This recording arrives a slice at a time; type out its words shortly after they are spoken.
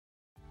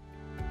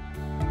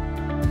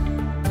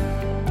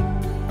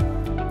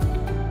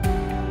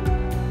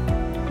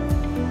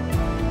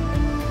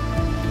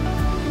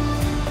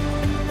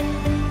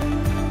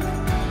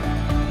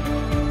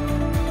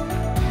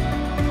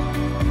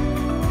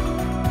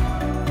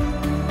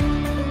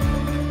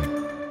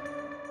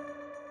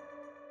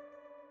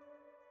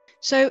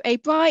So a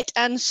bright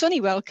and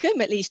sunny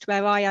welcome, at least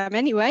where I am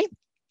anyway,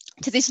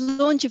 to this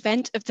launch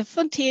event of the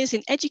Frontiers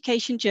in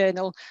Education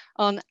journal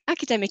on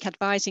academic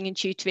advising and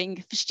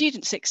tutoring for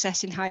student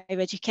success in higher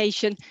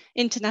education,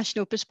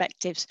 international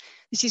perspectives.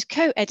 This is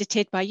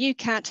co-edited by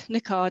UKAT,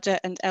 NACADA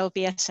and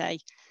LVSA.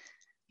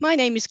 My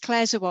name is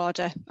Claire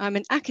Zawada. I'm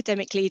an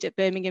academic lead at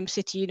Birmingham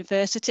City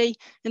University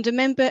and a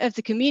member of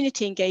the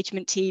community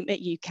engagement team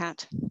at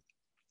UKAT.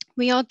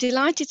 We are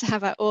delighted to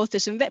have our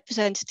authors and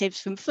representatives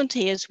from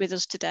Frontiers with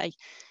us today.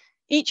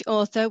 Each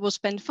author will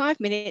spend 5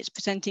 minutes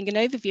presenting an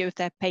overview of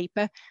their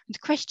paper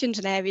and questions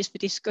and areas for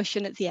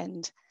discussion at the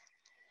end.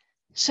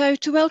 So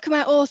to welcome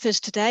our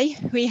authors today,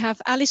 we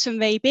have Alison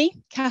Raby,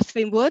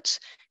 Catherine Woods,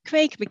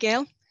 Craig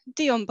McGill,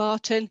 Dion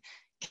Barton,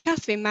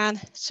 Catherine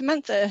Mann,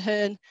 Samantha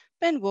Ahern,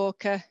 Ben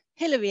Walker,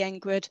 Hilary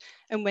Engwood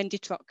and Wendy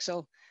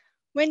Troxell.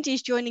 Wendy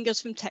is joining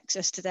us from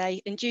Texas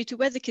today, and due to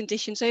weather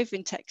conditions over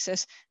in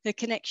Texas, the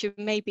connection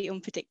may be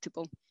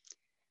unpredictable.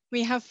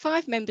 We have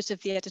 5 members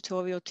of the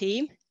editorial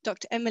team: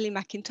 Dr. Emily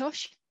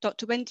McIntosh,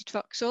 Dr. Wendy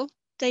Troxell,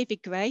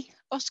 David Gray,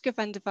 Oscar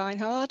van der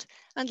Weinhard,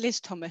 and Liz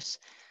Thomas.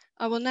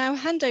 I will now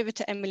hand over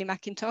to Emily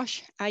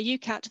McIntosh, our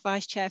UKAT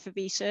Vice Chair for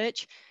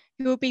Research,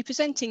 who will be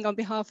presenting on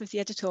behalf of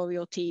the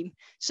editorial team.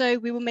 So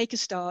we will make a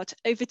start.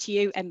 Over to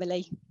you,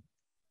 Emily.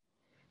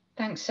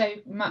 Thanks so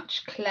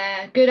much,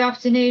 Claire. Good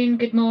afternoon,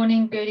 good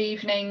morning, good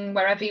evening,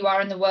 wherever you are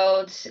in the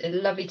world.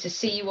 Lovely to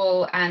see you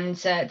all. And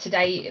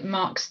today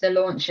marks the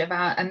launch of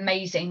our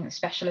amazing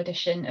special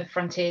edition of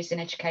Frontiers in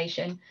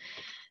Education.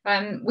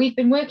 We've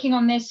been working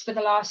on this for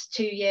the last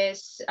 2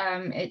 years.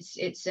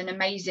 It's an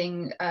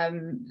amazing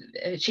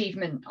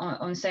achievement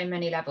on so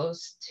many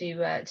levels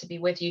to be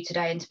with you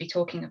today and to be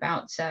talking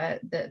about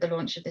the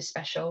launch of this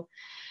special.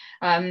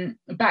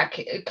 Back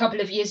a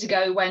couple of years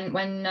ago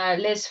when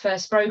Liz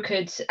first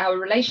brokered our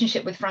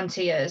relationship with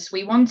Frontiers,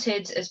 we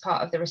wanted, as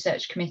part of the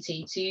research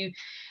committee, to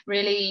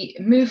really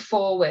move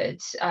forward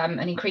and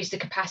increase the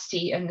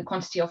capacity and the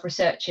quantity of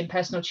research in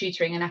personal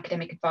tutoring and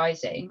academic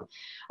advising.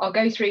 I'll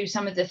go through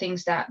some of the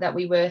things that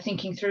we were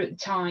thinking through at the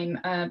time,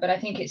 but I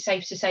think it's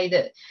safe to say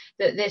that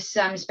this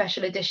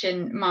special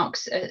edition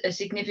marks a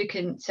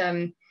significant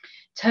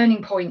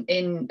turning point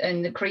in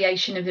the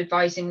creation of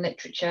advising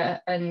literature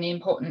and the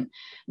important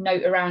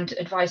note around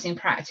advising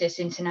practice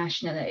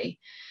internationally.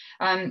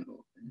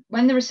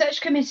 When the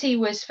research committee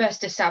was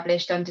first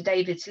established under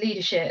David's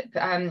leadership,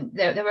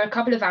 there were a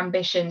couple of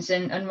ambitions,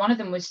 and one of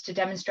them was to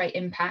demonstrate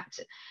impact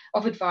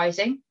of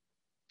advising,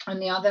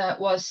 and the other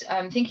was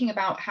thinking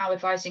about how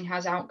advising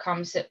has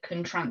outcomes that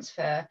can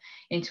transfer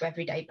into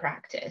everyday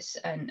practice,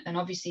 and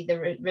obviously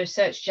the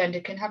research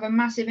agenda can have a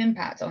massive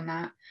impact on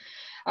that.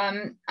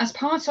 As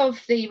part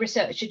of the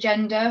research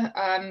agenda,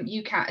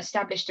 UKAT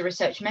established a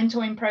research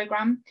mentoring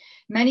program.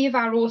 Many of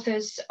our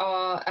authors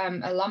are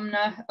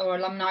alumna or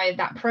alumni of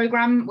that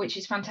program, which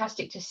is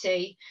fantastic to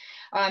see.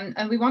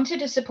 And we wanted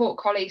to support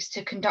colleagues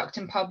to conduct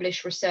and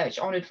publish research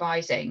on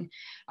advising,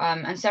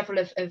 and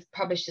several have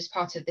published as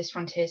part of this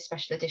Frontiers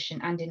special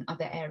edition and in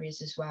other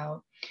areas as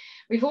well.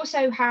 We've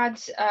also had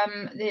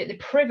the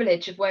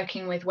privilege of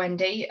working with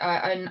Wendy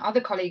and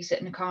other colleagues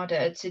at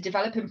NACADA to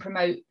develop and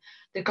promote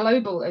the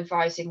global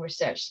advising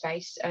research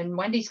space. And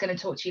Wendy's going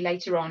to talk to you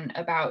later on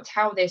about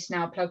how this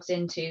now plugs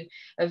into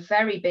a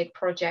very big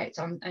project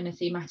and a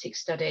thematic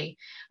study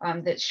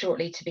that's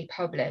shortly to be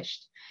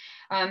published.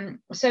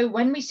 So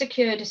when we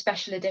secured a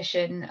special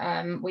edition,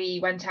 we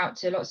went out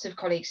to lots of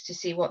colleagues to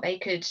see what they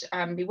could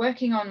be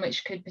working on,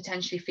 which could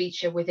potentially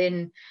feature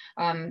within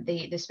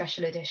the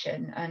special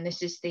edition. And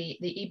this is the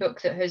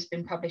ebook that has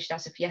been published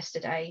as of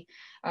yesterday,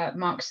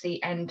 marks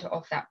the end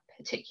of that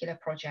particular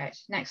project.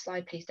 Next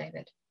slide, please,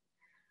 David.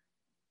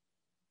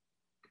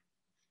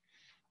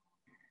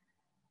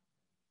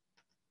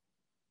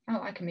 Oh,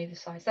 I can move the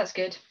slides. That's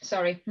good.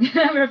 Sorry,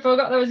 I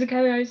forgot there was a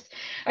co-host.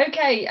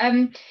 Okay.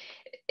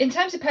 In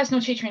terms of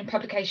personal tutoring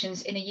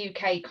publications in a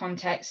UK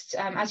context,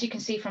 as you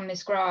can see from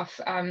this graph,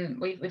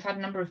 we've had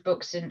a number of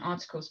books and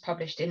articles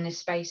published in this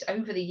space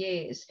over the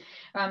years.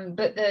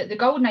 But the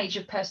golden age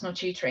of personal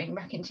tutoring,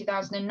 back in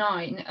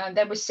 2009,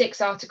 there were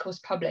 6 articles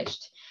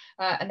published.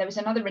 And there was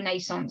another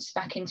renaissance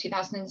back in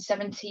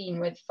 2017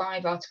 with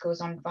 5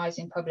 articles on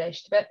advising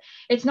published. But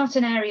it's not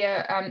an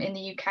area in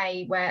the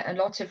UK where a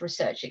lot of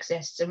research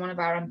exists. And one of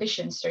our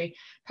ambitions through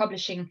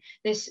publishing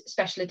this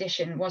special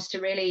edition was to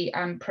really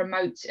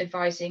promote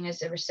advising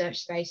as a research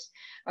space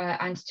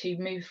and to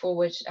move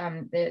forward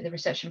the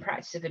research and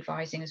practice of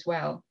advising as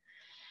well.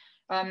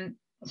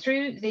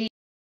 Through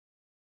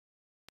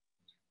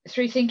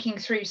thinking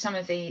through some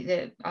of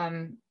the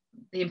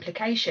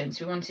implications,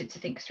 we wanted to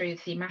think through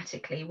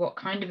thematically what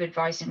kind of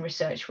advising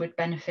research would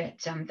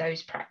benefit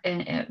those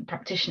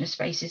practitioner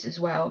spaces as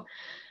well.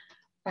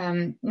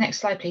 Next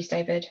slide, please,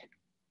 David.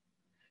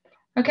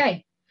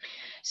 Okay,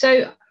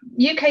 so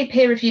UK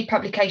peer-reviewed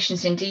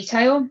publications in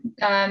detail.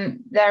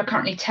 There are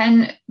currently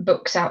 10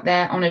 books out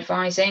there on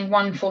advising,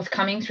 1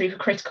 forthcoming through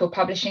critical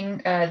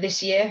publishing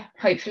this year,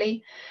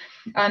 hopefully.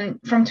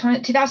 From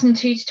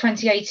 2002 to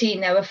 2018,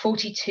 there were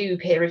 42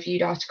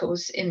 peer-reviewed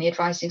articles in the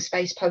advising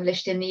space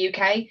published in the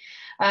UK.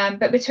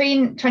 But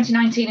between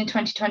 2019 and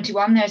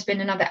 2021, there's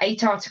been another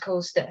 8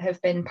 articles that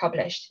have been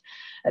published.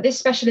 This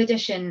special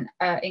edition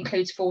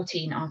includes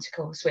 14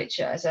 articles, which,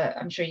 as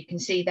I'm sure you can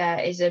see there,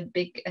 is a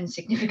big and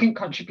significant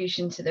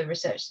contribution to the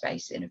research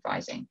space in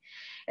advising.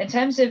 In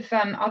terms of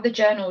other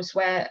journals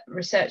where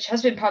research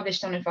has been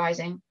published on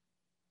advising,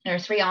 there are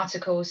 3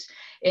 articles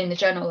in the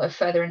Journal of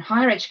Further and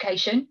Higher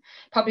Education,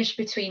 published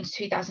between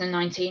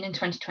 2019 and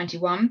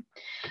 2021.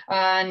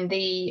 And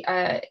the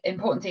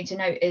important thing to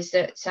note is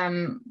that,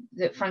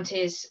 that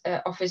Frontiers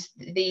offers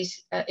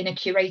these in a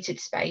curated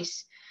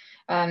space.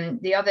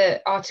 The other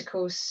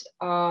articles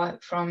are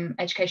from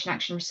Education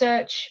Action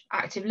Research,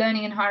 Active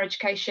Learning in Higher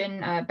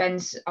Education.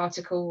 Ben's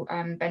article,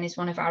 Ben is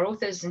one of our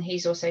authors, and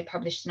he's also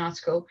published an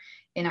article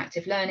in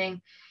Active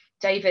Learning.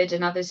 David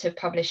and others have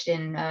published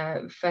in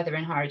Further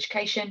in Higher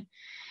Education.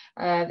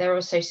 There are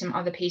also some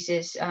other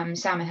pieces.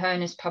 Sam Ahern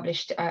has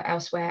published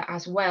elsewhere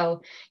as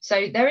well.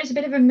 So there is a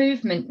bit of a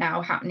movement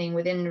now happening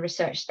within the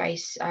research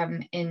space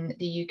in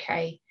the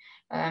UK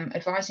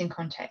advising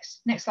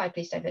context. Next slide,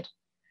 please, David.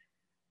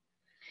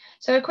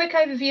 So a quick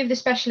overview of the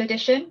special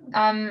edition.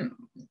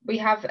 We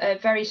have a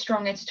very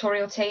strong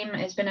editorial team.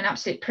 It's been an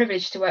absolute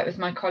privilege to work with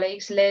my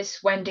colleagues, Liz,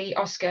 Wendy,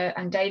 Oscar,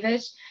 and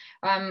David.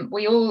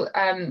 We all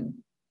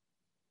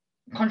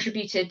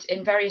contributed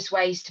in various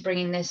ways to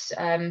bringing this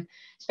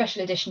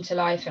special edition to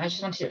life, and I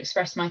just wanted to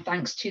express my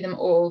thanks to them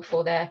all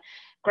for their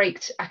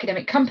great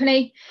academic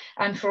company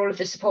and for all of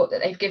the support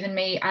that they've given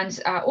me and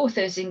our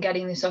authors in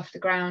getting this off the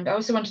ground. I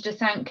also wanted to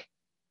thank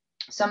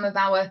some of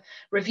our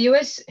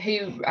reviewers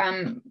who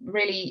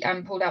really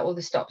pulled out all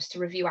the stops to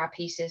review our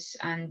pieces,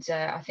 and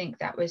I think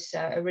that was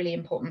a really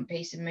important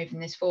piece of moving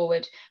this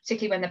forward,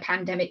 particularly when the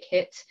pandemic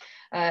hit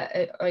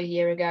a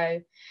year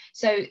ago.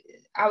 So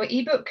our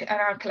ebook and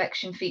our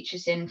collection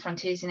features in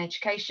Frontiers in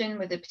Education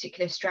with a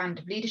particular strand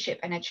of leadership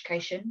and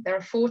education. There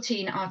are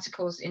 14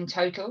 articles in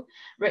total,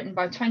 written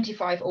by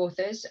 25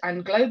 authors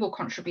and global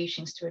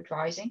contributions to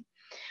advising.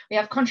 We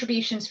have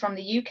contributions from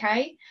the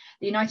UK,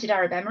 the United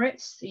Arab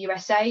Emirates, the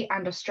USA,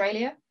 and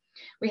Australia.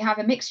 We have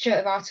a mixture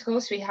of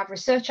articles. We have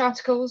research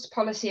articles,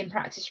 policy and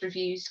practice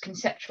reviews,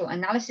 conceptual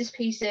analysis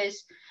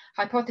pieces,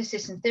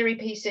 hypothesis and theory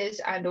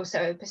pieces, and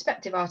also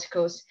perspective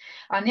articles.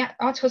 And the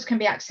articles can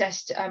be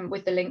accessed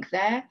with the link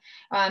there.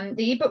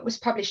 The ebook was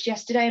published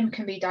yesterday and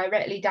can be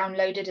directly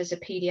downloaded as a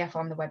PDF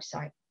on the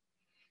website.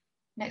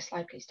 Next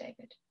slide, please,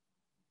 David.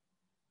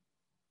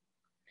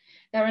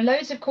 There are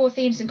loads of core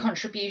themes and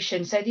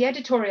contributions. So the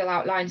editorial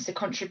outlines the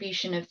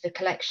contribution of the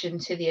collection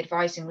to the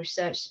advising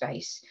research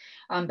space.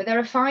 But there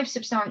are 5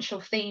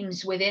 substantial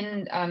themes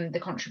within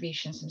the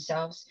contributions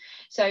themselves.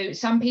 So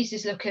some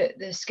pieces look at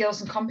the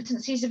skills and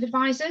competencies of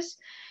advisors,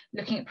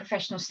 looking at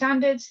professional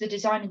standards, the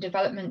design and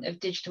development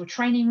of digital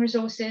training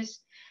resources.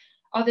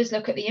 Others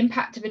look at the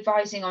impact of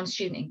advising on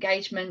student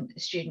engagement,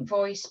 student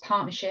voice,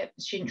 partnership,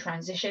 student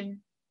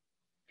transition.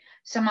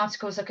 Some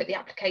articles look at the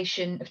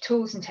application of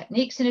tools and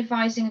techniques in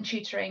advising and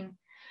tutoring.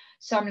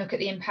 Some look at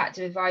the impact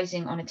of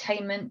advising on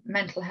attainment,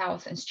 mental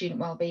health, and student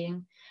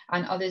well-being,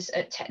 and others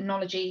at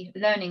technology,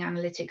 learning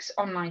analytics,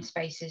 online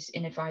spaces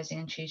in advising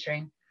and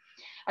tutoring.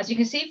 As you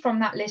can see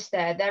from that list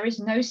there is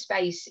no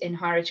space in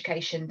higher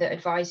education that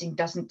advising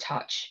doesn't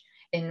touch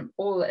in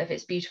all of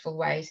its beautiful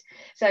ways.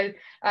 So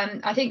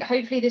I think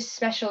hopefully this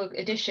special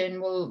edition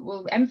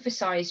will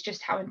emphasize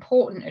just how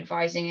important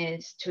advising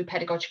is to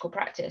pedagogical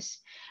practice.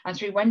 And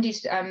through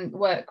Wendy's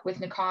work with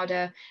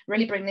NACADA,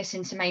 really bring this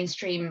into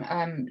mainstream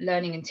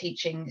learning and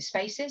teaching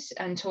spaces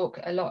and talk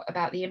a lot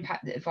about the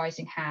impact that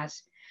advising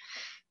has.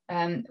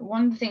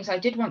 One of the things I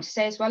did want to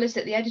say as well is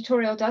that the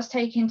editorial does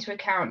take into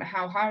account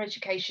how higher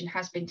education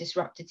has been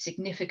disrupted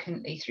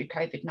significantly through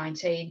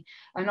COVID-19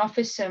 and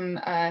offers some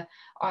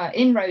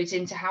inroads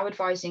into how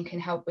advising can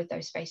help with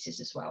those spaces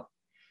as well.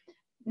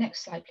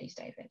 Next slide, please,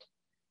 David.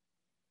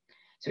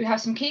 So we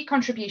have some key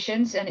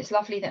contributions, and it's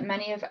lovely that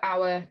many of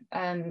our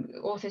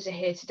authors are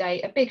here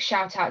today. A big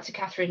shout out to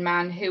Catherine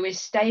Mann, who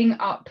is staying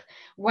up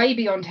way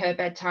beyond her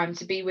bedtime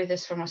to be with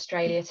us from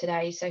Australia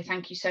today. So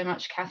thank you so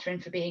much,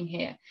 Catherine, for being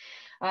here.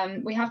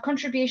 We have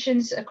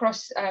contributions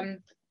across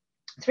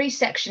 3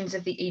 sections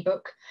of the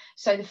ebook.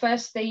 So the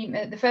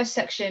first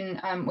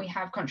section, we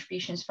have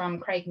contributions from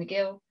Craig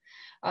McGill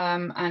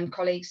and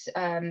colleagues,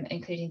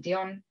 including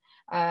Dion.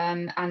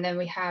 And then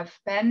we have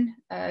Ben,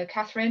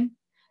 Catherine,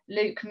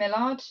 Luke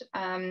Millard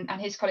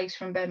and his colleagues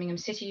from Birmingham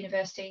City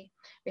University.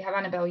 We have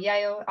Annabelle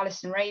Yale,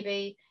 Alison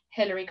Raby,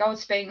 Hilary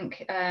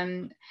Goldspink,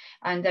 and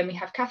then we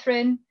have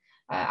Catherine,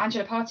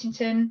 Angela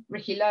Partington,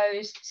 Ricky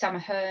Lowes, Sam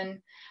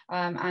Ahern,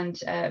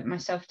 and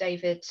myself,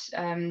 David,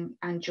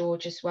 and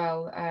George as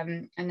well.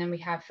 And then we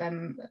have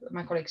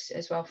my colleagues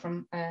as well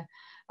from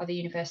other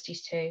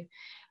universities too.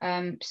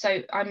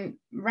 So I'm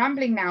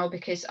rambling now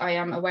because I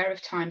am aware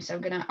of time. So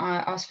I'm going to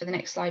ask for the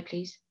next slide,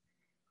 please.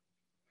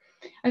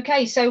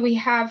 Okay, so we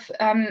have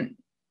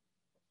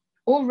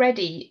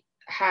already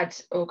had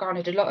or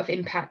garnered a lot of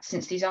impact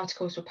since these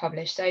articles were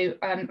published. So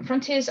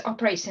Frontiers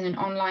operates in an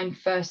online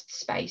first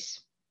space.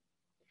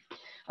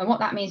 And what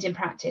that means in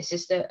practice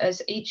is that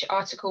as each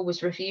article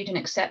was reviewed and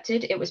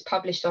accepted, it was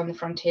published on the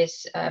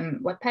Frontiers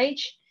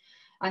webpage.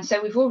 And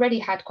so we've already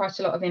had quite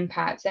a lot of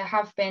impact. There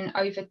have been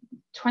over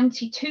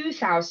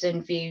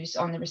 22,000 views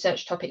on the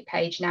research topic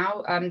page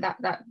now.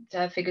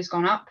 That figure's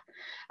gone up,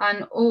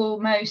 and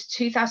almost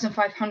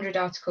 2,500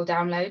 article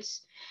downloads.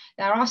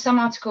 There are some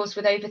articles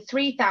with over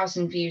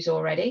 3,000 views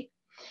already.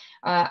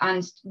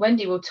 And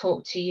Wendy will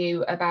talk to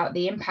you about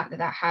the impact that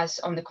that has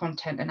on the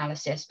content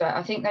analysis. But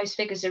I think those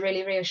figures are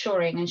really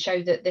reassuring and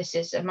show that this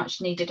is a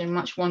much needed and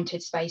much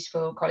wanted space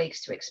for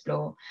colleagues to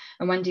explore.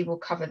 And Wendy will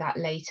cover that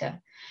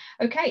later.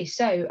 Okay,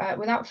 so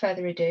without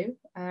further ado,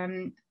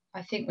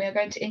 I think we are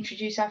going to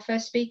introduce our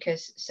first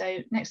speakers. So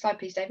next slide,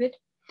 please, David.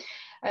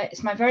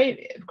 It's my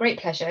very great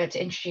pleasure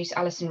to introduce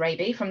Alison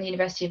Raby from the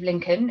University of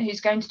Lincoln, who's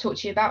going to talk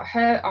to you about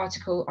her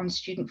article on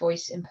student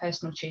voice in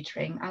personal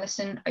tutoring.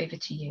 Alison, over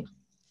to you.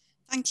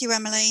 Thank you,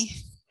 Emily.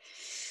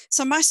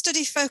 So my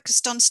study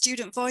focused on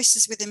student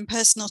voices within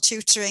personal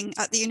tutoring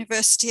at the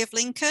University of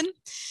Lincoln.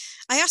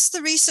 I asked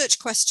the research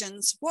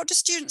questions: what do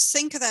students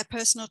think of their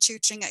personal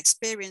tutoring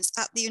experience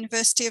at the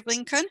University of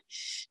Lincoln?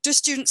 Do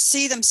students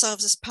see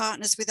themselves as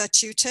partners with their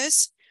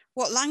tutors?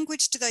 What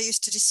language do they use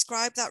to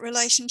describe that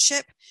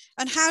relationship?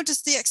 And how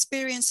does the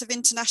experience of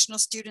international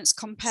students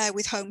compare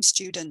with home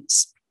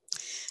students?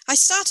 I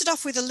started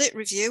off with a lit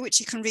review, which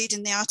you can read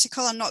in the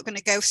article. I'm not going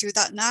to go through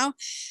that now.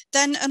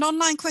 Then an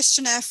online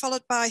questionnaire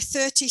followed by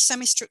 30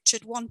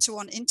 semi-structured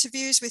one-to-one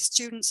interviews with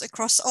students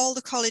across all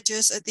the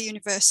colleges at the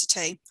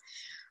university.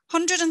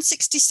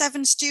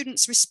 167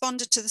 students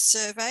responded to the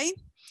survey.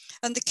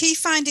 And the key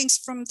findings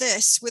from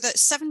this were that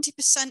 70%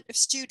 of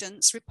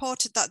students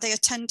reported that they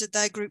attended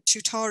their group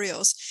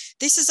tutorials.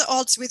 This is at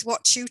odds with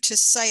what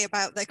tutors say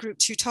about their group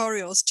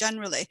tutorials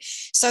generally.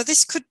 So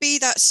this could be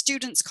that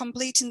students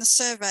completing the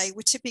survey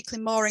were typically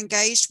more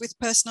engaged with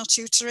personal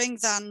tutoring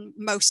than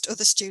most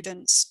other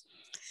students.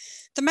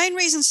 The main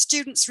reason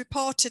students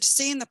reported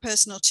seeing the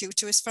personal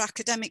tutor was for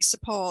academic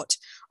support,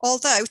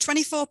 although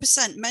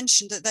 24%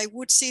 mentioned that they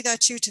would see their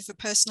tutor for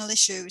personal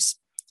issues.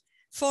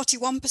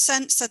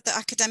 41% said that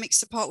academic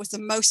support was the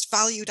most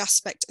valued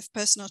aspect of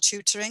personal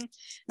tutoring,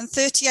 and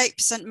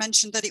 38%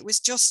 mentioned that it was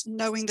just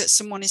knowing that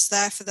someone is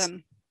there for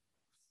them.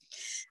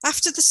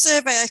 After the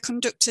survey, I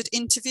conducted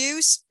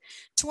interviews.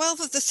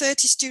 12 of the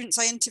 30 students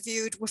I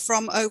interviewed were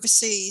from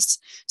overseas.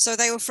 So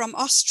they were from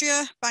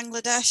Austria,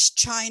 Bangladesh,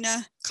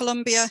 China,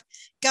 Colombia,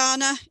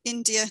 Ghana,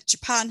 India,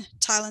 Japan,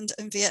 Thailand,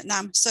 and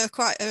Vietnam. So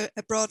quite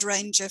a broad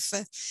range of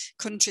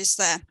countries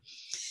there.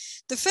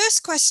 The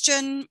first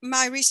question,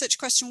 my research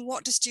question,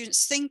 what do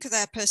students think of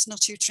their personal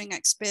tutoring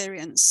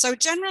experience? So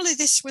generally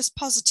this was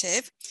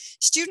positive.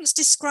 Students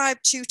described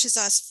tutors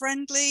as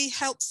friendly,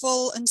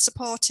 helpful, and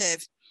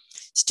supportive.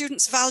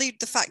 Students valued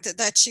the fact that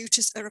their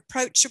tutors are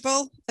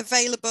approachable,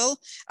 available,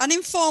 and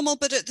informal,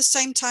 but at the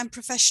same time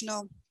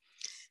professional.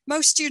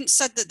 Most students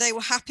said that they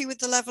were happy with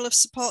the level of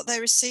support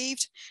they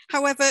received.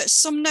 However,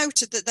 some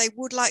noted that they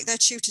would like their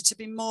tutor to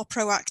be more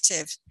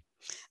proactive.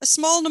 A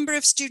small number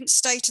of students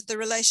stated the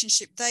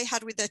relationship they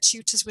had with their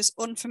tutors was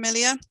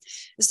unfamiliar,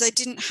 as they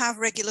didn't have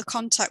regular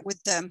contact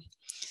with them.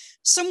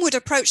 Some would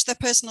approach their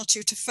personal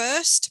tutor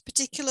first,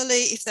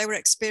 particularly if they were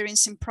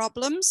experiencing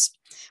problems,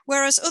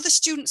 whereas other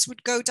students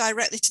would go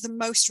directly to the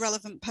most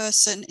relevant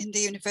person in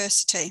the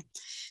university.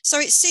 So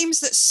it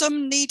seems that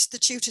some need the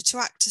tutor to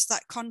act as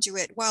that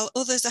conduit, while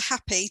others are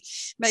happy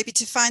maybe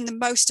to find the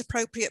most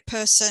appropriate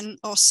person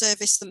or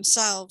service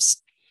themselves.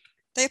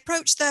 They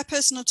approach their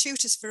personal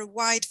tutors for a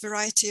wide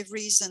variety of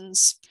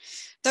reasons.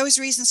 Those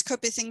reasons could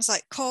be things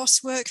like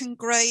coursework and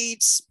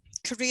grades,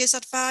 careers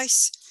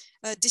advice,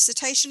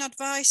 dissertation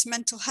advice,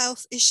 mental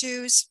health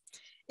issues,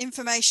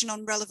 information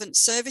on relevant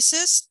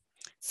services,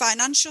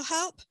 financial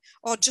help,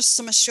 or just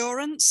some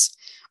assurance.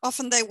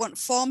 Often they want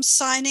form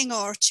signing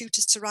or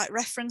tutors to write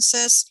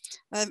references,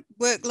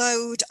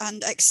 workload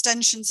and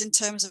extensions in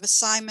terms of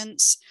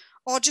assignments,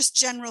 or just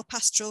general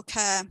pastoral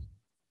care.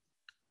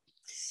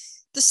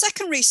 The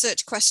second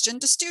research question,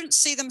 do students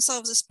see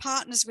themselves as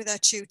partners with their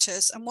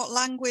tutors, and what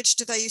language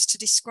do they use to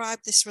describe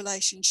this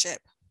relationship?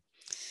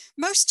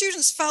 Most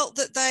students felt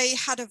that they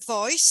had a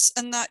voice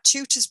and that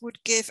tutors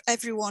would give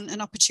everyone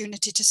an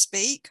opportunity to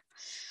speak.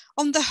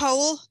 On the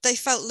whole, they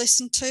felt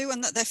listened to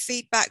and that their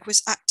feedback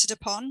was acted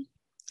upon.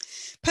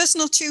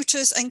 Personal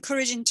tutors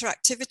encourage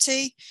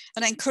interactivity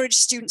and encourage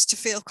students to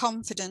feel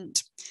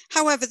confident.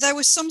 However, there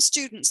were some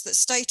students that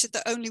stated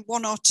that only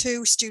 1 or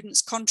 2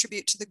 students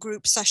contribute to the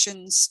group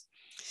sessions.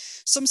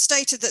 Some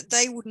stated that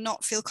they would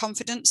not feel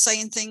confident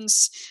saying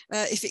things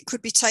if it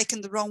could be taken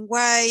the wrong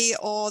way,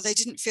 or they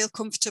didn't feel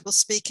comfortable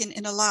speaking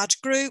in a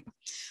large group.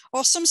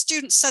 Or some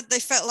students said they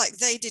felt like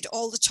they did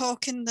all the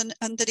talking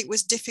and that it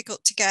was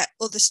difficult to get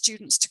other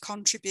students to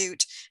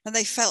contribute, and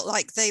they felt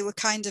like they were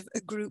kind of a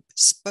group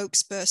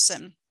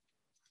spokesperson.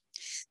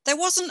 There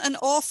wasn't an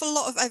awful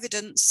lot of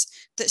evidence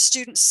that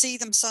students see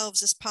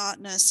themselves as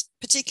partners,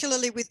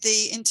 particularly with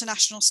the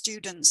international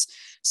students.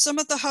 Some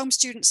of the home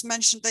students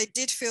mentioned they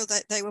did feel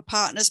that they were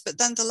partners, but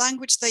then the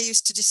language they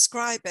used to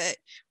describe it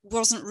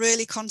wasn't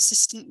really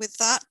consistent with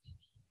that.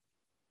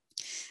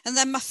 And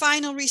then my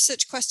final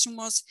research question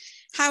was,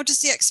 how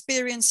does the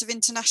experience of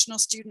international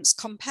students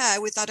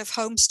compare with that of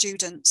home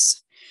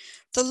students?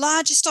 The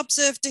largest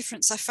observed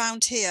difference I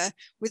found here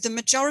with the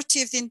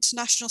majority of the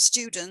international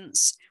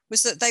students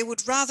was that they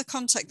would rather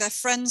contact their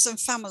friends and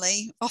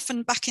family,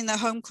 often back in their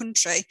home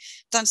country,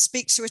 than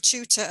speak to a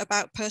tutor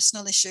about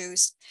personal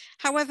issues.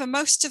 However,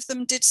 most of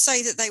them did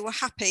say that they were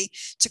happy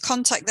to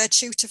contact their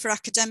tutor for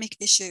academic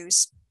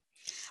issues.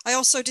 I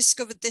also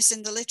discovered this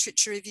in the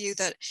literature review,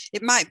 that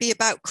it might be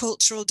about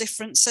cultural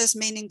differences,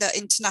 meaning that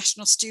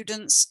international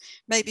students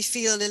maybe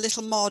feel a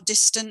little more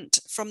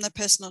distant from their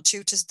personal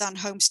tutors than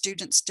home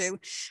students do.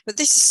 But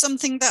this is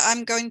something that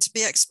I'm going to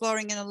be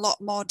exploring in a lot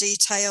more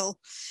detail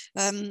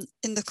in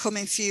the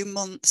coming few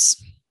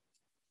months.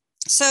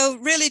 So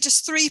really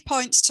just 3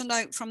 points to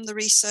note from the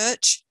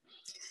research.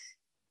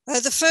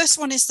 The first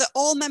one is that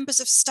all members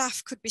of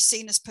staff could be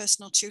seen as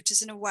personal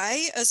tutors in a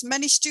way, as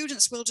many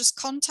students will just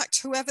contact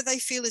whoever they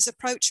feel is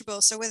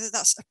approachable. So whether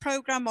that's a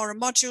program or a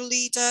module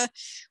leader,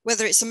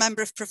 whether it's a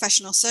member of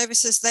professional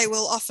services, they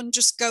will often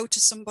just go to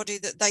somebody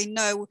that they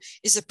know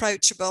is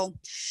approachable.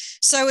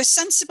 So a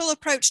sensible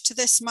approach to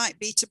this might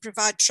be to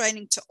provide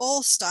training to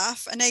all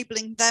staff,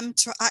 enabling them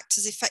to act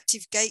as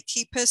effective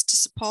gatekeepers to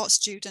support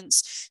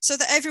students, so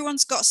that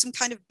everyone's got some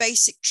kind of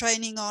basic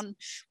training on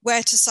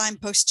where to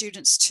signpost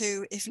students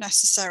to if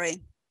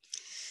necessary.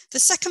 The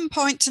second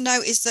point to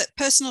note is that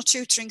personal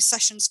tutoring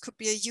sessions could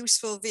be a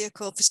useful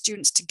vehicle for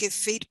students to give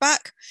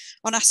feedback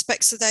on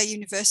aspects of their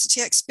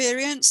university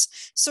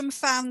experience. Some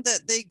found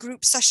that the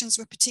group sessions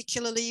were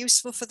particularly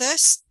useful for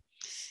this.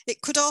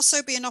 It could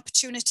also be an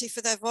opportunity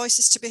for their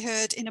voices to be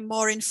heard in a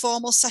more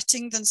informal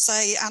setting than,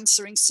 say,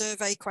 answering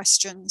survey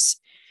questions.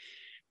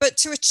 But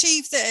to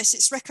achieve this,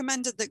 it's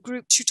recommended that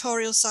group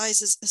tutorial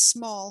sizes are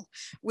small,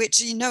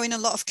 which, you know, in a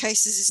lot of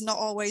cases is not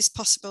always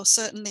possible.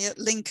 Certainly at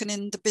Lincoln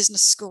in the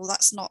business school,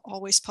 that's not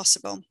always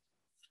possible.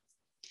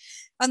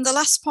 And the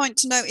last point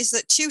to note is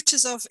that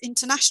tutors of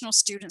international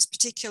students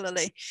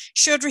particularly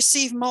should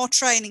receive more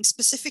training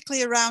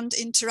specifically around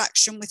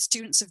interaction with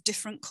students of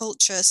different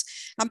cultures,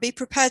 and be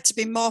prepared to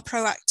be more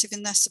proactive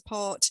in their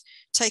support,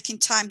 taking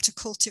time to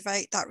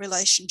cultivate that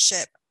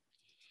relationship.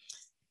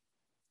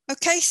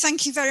 Okay,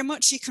 thank you very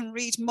much. You can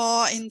read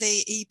more in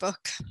the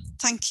ebook.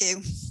 Thank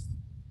you.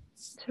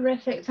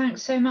 Terrific.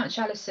 Thanks so much,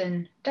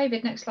 Alison.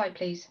 David, next slide,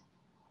 please.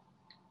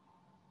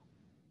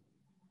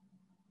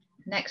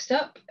 Next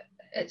up,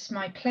 it's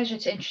my pleasure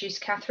to introduce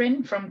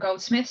Catherine from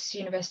Goldsmiths,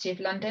 University of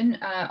London,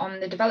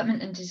 on the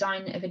development and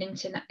design of an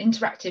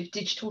interactive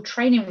digital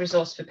training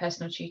resource for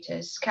personal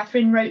tutors.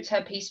 Catherine wrote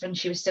her piece when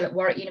she was still at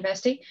Warwick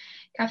University.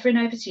 Catherine,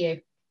 over to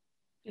you.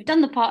 You've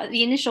done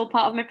the initial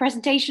part of my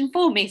presentation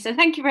for me, so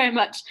thank you very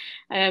much,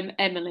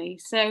 Emily.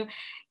 So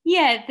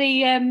yeah,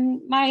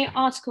 my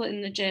article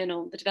in the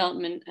journal, The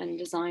Development and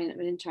Design of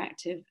an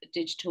Interactive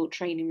Digital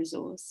Training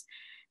Resource,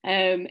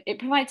 it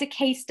provides a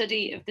case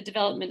study of the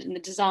development and the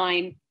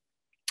design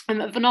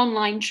of an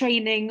online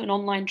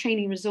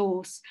training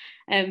resource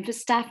for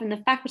staff in the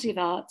Faculty of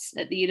Arts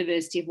at the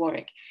University of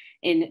Warwick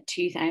in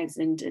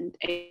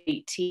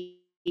 2018.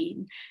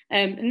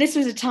 And this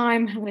was a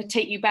time, I'm going to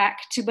take you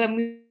back to when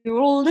we were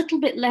all a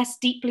little bit less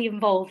deeply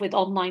involved with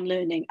online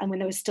learning, and when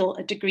there was still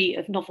a degree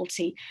of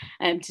novelty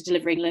to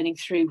delivering learning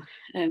through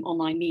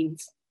online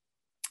means.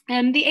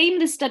 The aim of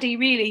the study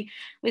really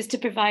was to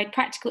provide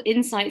practical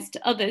insights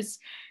to others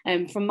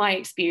from my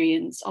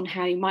experience on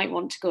how you might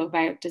want to go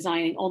about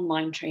designing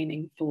online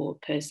training for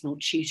personal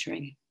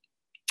tutoring.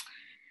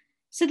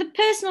 So the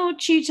personal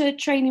tutor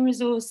training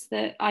resource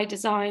that I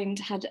designed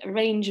had a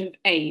range of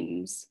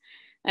aims.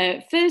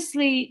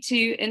 Firstly,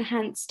 to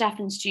enhance staff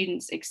and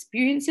students'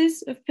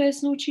 experiences of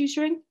personal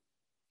tutoring.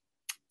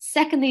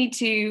 Secondly,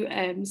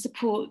 to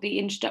support the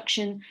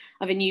introduction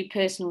of a new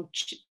personal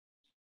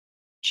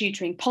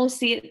tutoring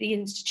policy at the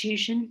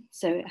institution,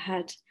 so it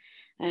had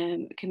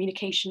a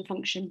communication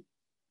function.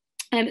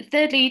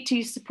 Thirdly,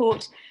 to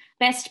support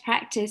best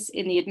practice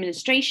in the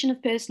administration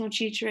of personal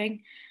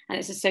tutoring and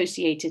its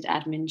associated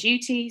admin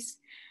duties.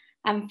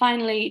 And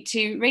finally,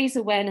 to raise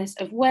awareness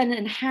of when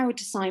and how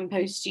to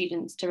signpost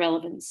students to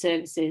relevant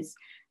services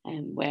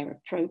where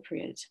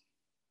appropriate.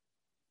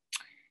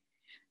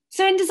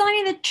 So in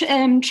designing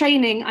the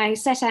training, I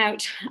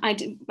started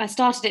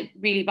it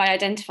really by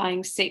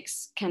identifying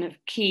 6 kind of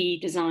key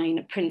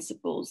design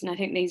principles. And I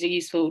think these are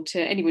useful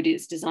to anybody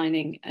that's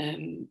designing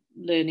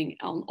learning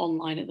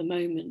online at the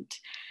moment.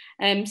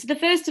 So the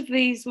first of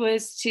these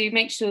was to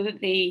make sure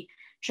that the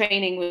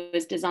training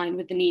was designed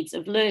with the needs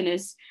of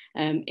learners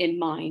in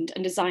mind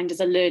and designed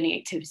as a learning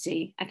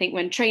activity. I think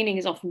when training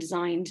is often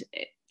designed,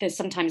 there's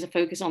sometimes a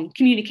focus on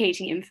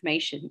communicating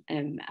information.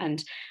 And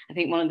I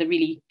think one of the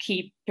really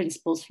key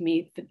principles for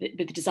me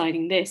with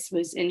designing this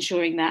was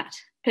ensuring that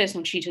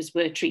personal tutors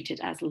were treated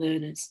as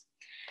learners.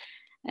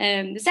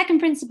 The second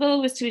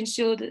principle was to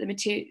ensure that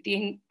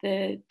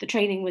the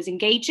training was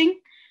engaging,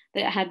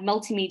 that it had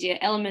multimedia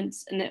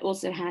elements, and it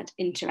also had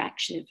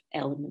interactive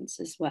elements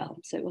as well.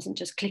 So it wasn't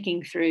just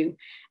clicking through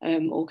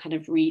or kind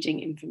of reading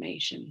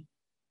information.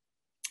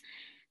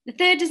 The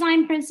third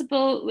design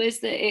principle was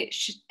that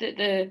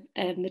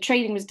the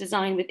training was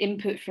designed with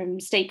input from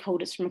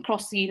stakeholders from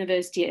across the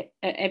university at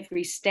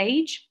every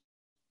stage.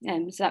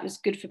 So that was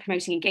good for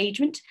promoting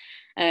engagement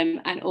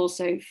and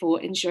also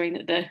for ensuring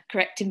that the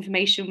correct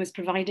information was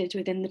provided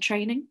within the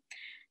training.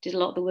 Did a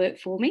lot of the work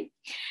for me.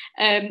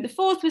 The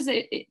fourth was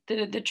that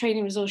the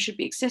training resource should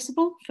be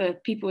accessible for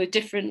people with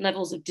different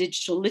levels of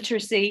digital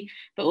literacy,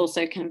 but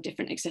also kind of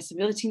different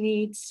accessibility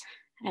needs.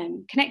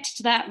 Connected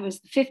to that was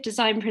the fifth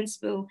design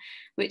principle,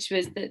 which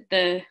was that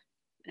the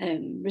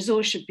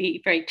resource should be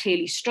very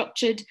clearly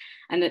structured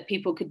and that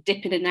people could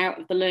dip in and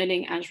out of the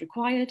learning as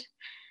required.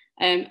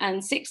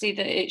 And sixthly,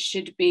 that it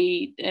should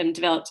be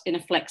developed in a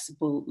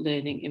flexible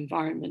learning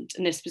environment.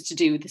 And this was to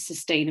do with the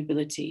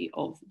sustainability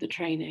of the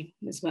training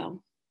as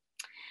well.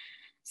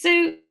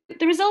 So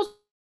the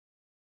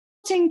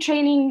resulting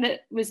training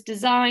that was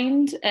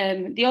designed,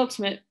 the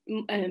ultimate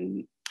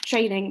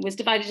training was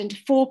divided into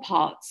 4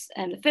 parts.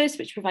 The first,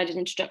 which provided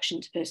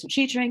introduction to personal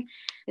tutoring,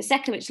 the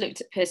second, which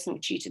looked at personal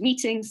tutor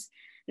meetings,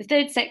 the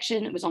third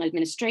section was on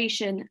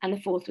administration, and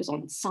the fourth was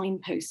on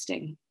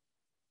signposting.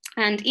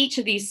 And each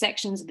of these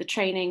sections of the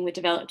training were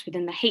developed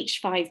within the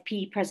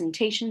H5P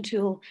presentation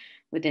tool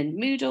within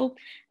Moodle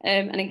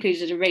and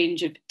included a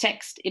range of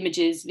text,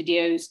 images,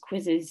 videos,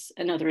 quizzes,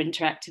 and other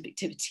interactive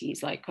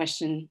activities like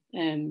question,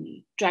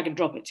 drag and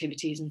drop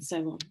activities, and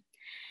so on.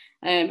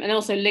 And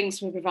also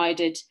links were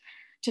provided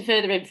to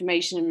further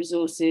information and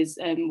resources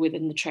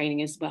within the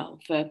training as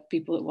well for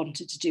people that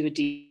wanted to do a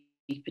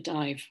deeper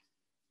dive.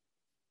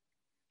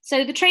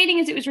 So the training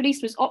as it was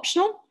released was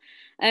optional,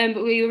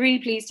 but we were really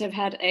pleased to have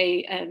had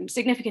a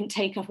significant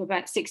take up,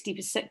 about 60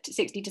 to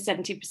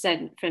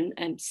 70%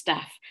 from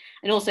staff,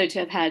 and also to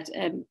have had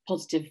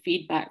positive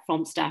feedback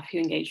from staff who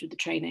engaged with the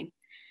training.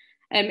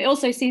 It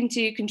also seemed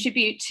to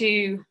contribute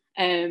to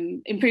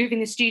improving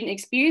the student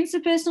experience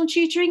of personal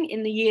tutoring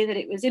in the year that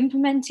it was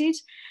implemented.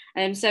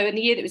 So in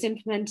the year that it was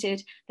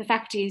implemented, the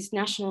faculty's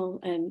national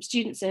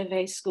student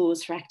survey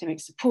scores for academic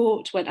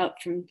support went up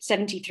from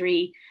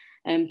 73%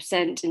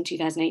 in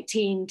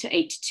 2018 to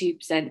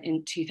 82%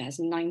 in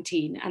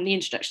 2019. And the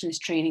introduction of this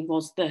training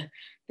was the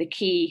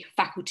key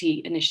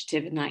faculty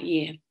initiative in that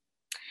year.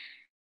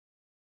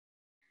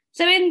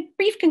 So in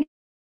brief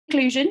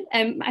conclusion,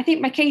 I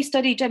think my case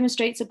study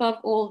demonstrates above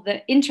all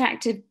that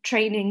interactive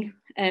training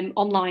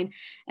online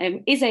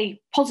is a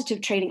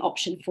positive training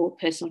option for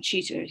personal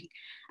tutoring.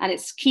 And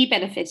its key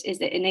benefit is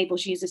that it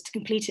enables users to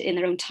complete it in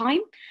their own time,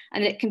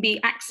 and it can be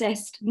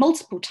accessed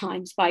multiple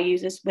times by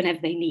users whenever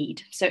they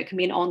need. So it can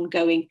be an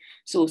ongoing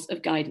source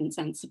of guidance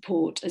and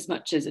support as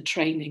much as a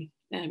training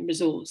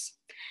resource.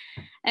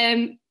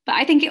 But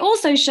I think it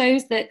also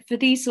shows that for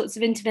these sorts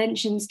of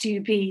interventions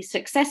to be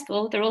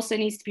successful, there also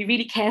needs to be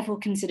really careful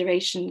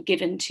consideration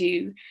given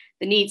to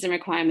the needs and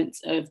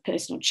requirements of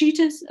personal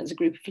tutors as a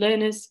group of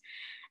learners,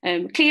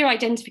 clear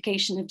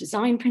identification of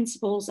design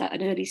principles at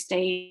an early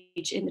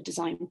stage in the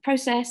design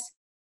process,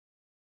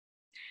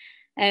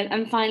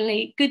 and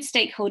finally, good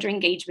stakeholder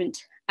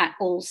engagement at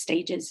all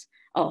stages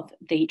of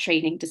the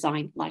training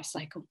design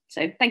lifecycle.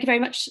 So thank you very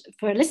much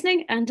for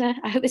listening, and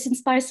I hope this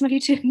inspires some of you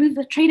to move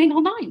the training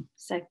online.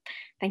 So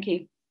thank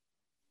you.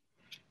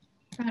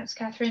 Thanks,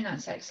 Catherine,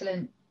 that's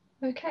excellent.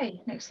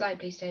 Okay, next slide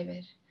please,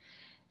 David.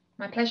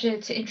 My pleasure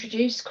to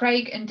introduce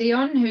Craig and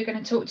Dion, who are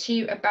going to talk to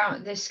you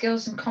about the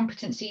skills and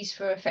competencies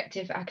for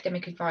effective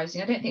academic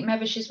advising. I don't think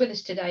Mevish is with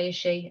us today, is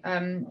she?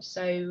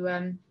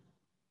 Dion,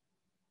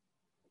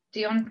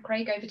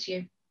 Craig, over to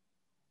you.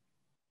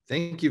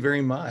 Thank you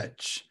very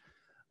much.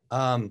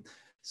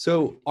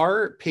 So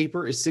our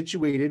paper is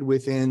situated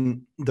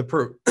within the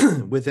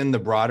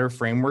broader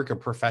framework of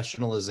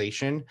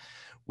professionalization,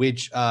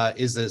 which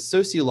is a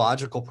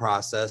sociological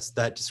process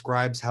that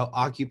describes how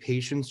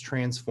occupations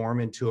transform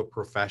into a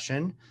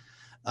profession.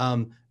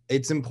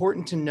 It's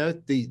important to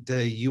note the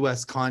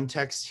US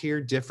context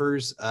here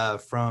differs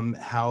from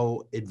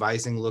how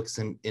advising looks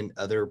in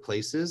other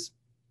places.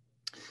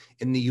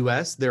 In the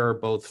US, there are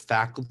both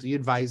faculty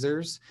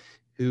advisors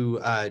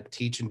who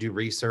teach and do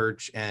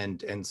research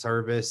and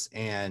service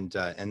and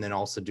then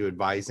also do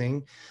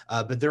advising.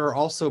 But there are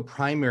also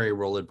primary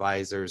role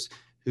advisors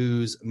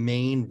whose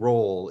main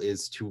role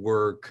is to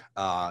work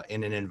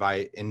in an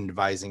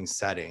advising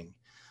setting.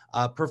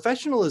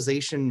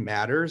 Professionalization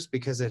matters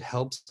because it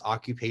helps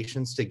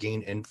occupations to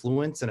gain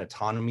influence and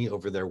autonomy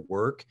over their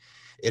work.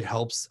 It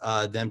helps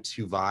them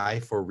to vie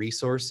for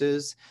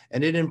resources,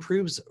 and it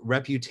improves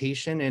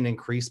reputation and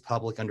increased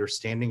public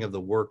understanding of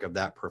the work of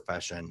that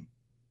profession.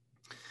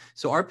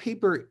 So our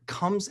paper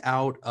comes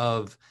out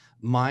of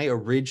my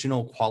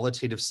original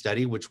qualitative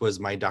study, which was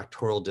my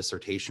doctoral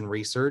dissertation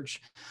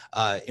research,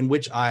 in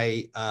which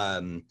I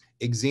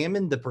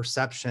examined the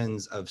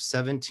perceptions of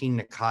 17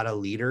 NACADA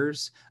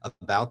leaders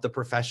about the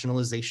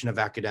professionalization of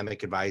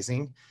academic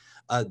advising.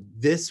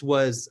 This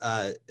was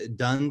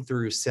done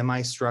through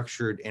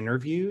semi-structured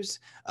interviews,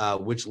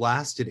 which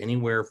lasted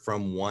anywhere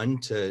from 1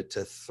 to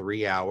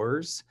 3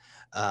 hours.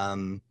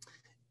 And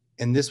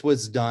this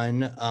was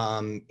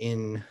done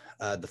in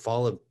the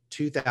fall of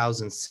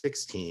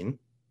 2016.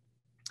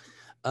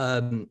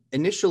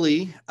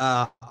 Initially,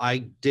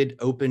 I did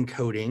open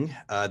coding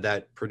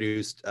that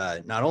produced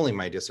not only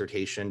my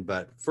dissertation,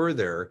 but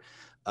further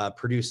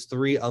produced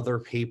 3 other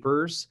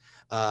papers,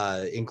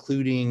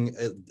 including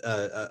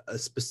a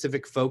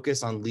specific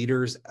focus on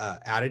leaders'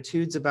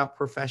 attitudes about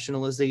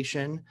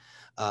professionalization,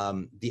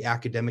 the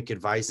academic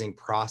advising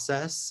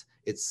process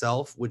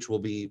itself, which will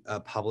be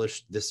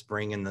published this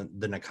spring in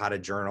the NACADA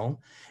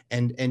journal,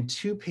 and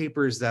 2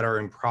 papers that are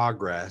in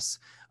progress,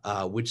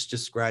 which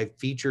describe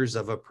features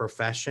of a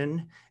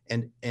profession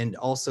and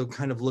also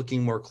kind of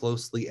looking more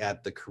closely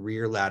at the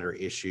career ladder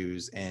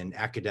issues and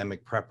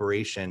academic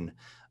preparation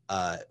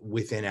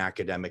within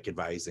academic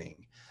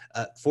advising.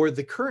 For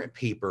the current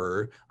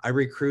paper, I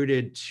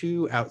recruited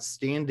 2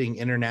 outstanding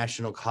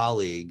international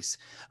colleagues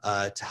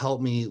to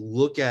help me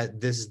look at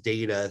this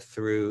data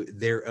through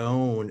their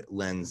own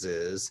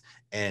lenses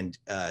and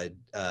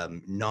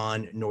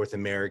non-North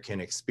American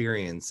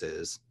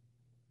experiences.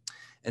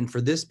 And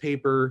for this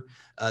paper,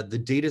 the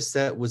data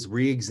set was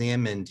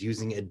re-examined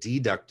using a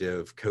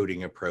deductive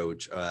coding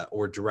approach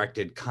or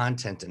directed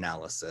content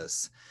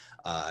analysis.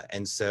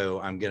 And so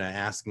I'm going to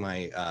ask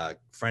my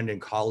friend and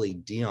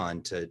colleague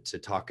Dion to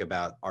talk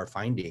about our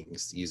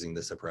findings using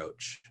this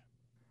approach.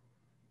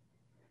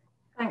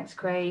 Thanks,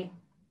 Craig.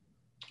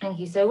 Thank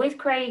you. So with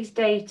Craig's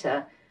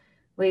data,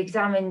 we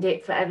examined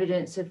it for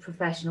evidence of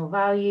professional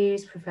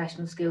values,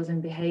 professional skills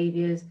and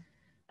behaviours,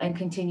 and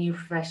continued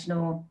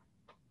professional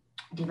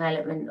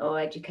development or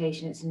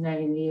education, it's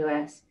known in the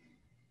US.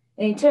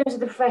 In terms of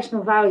the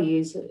professional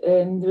values,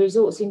 the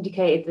results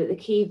indicated that the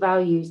key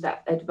values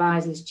that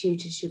advisors,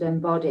 tutors should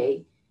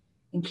embody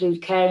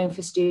include caring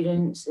for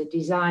students, a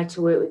desire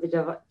to work with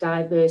a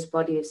diverse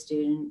body of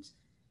students,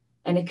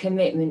 and a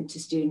commitment to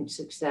student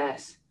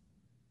success.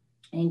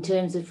 In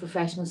terms of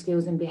professional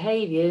skills and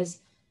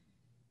behaviours,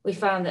 we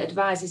found that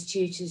advisors,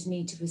 tutors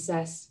need to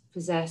possess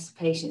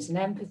patience and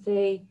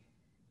empathy,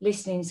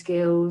 listening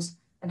skills,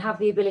 and have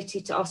the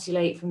ability to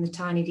oscillate from the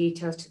tiny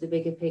details to the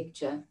bigger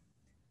picture.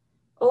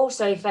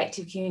 Also,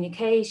 effective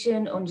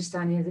communication,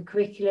 understanding of the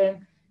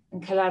curriculum,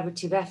 and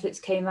collaborative efforts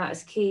came out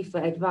as key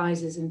for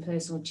advisors and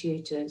personal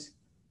tutors.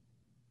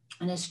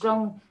 And a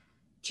strong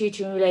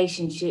tutoring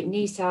relationship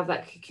needs to have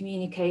that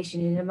communication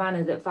in a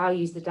manner that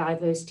values the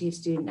diversity of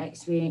student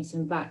experience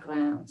and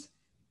backgrounds.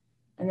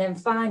 And then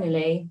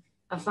finally,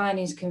 our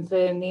findings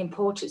confirm the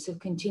importance of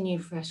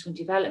continued professional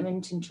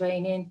development and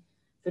training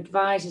for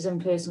advisors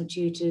and personal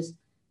tutors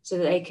so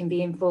that they can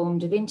be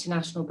informed of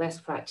international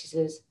best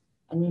practices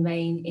and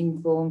remain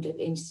informed of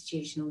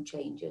institutional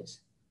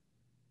changes.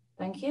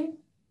 Thank you.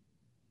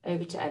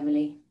 Over to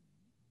Emily.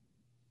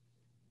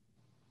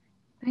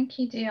 Thank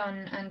you,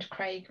 Dion and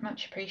Craig,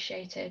 much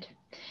appreciated.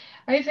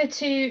 Over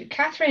to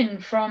Catherine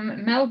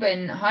from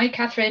Melbourne. Hi,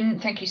 Catherine.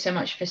 Thank you so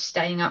much for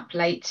staying up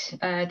late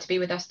to be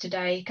with us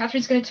today.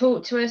 Catherine's going to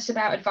talk to us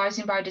about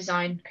advising by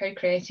design,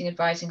 co-creating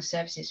advising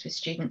services with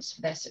students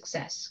for their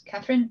success.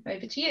 Catherine,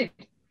 over to you.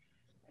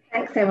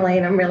 Thanks, Emily,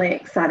 and I'm really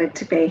excited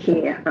to be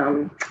here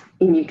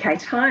in UK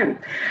time.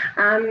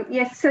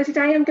 Yes, so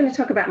today I'm going to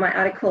talk about my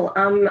article.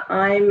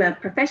 I'm a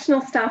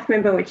professional staff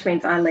member, which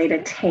means I lead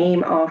a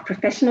team of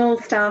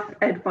professional staff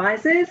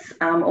advisors,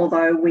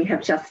 although we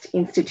have just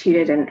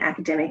instituted an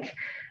academic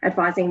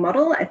advising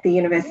model at the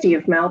University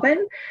of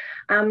Melbourne.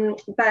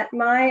 But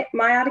my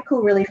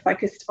article really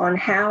focused on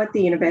how at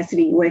the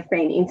university we've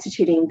been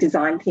instituting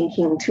design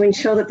thinking to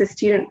ensure that the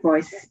student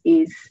voice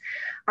is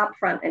up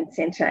front and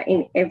centre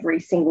in every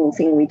single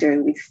thing we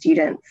do with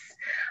students.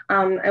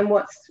 And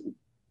what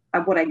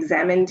I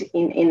examined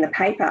in the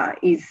paper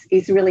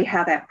is really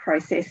how that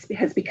process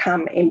has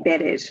become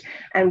embedded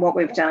and what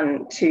we've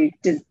done to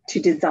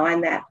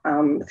design that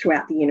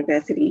throughout the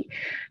university.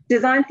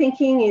 Design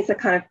thinking is a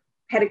kind of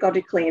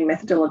pedagogically and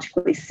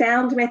methodologically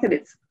sound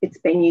method. It's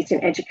been used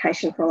in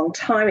education for a long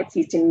time. It's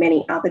used in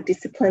many other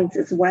disciplines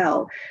as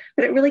well,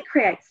 but it really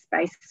creates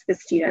space for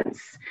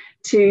students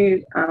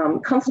to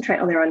concentrate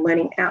on their own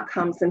learning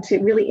outcomes and to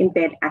really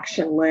embed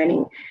action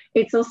learning.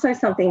 It's also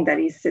something that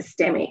is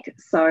systemic.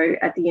 So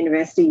at the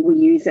university, we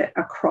use it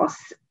across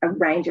a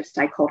range of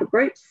stakeholder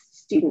groups,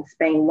 students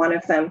being one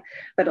of them,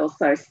 but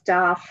also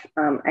staff,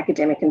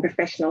 academic and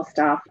professional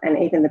staff,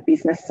 and even the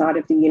business side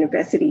of the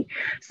university.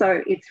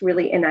 So it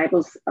really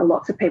enables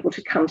lots of people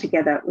to come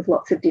together with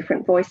lots of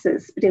different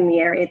voices. But in the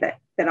area that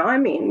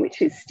I'm in,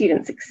 which is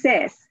student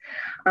success,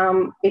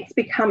 it's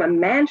become a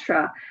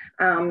mantra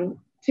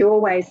to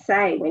always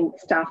say when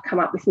staff come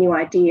up with new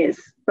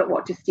ideas, but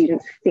what do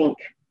students think?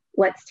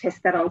 Let's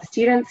test that on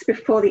students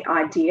before the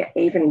idea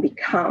even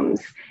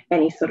becomes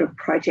any sort of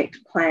project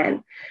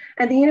plan.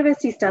 And the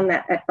university's done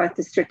that at both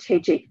the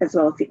strategic as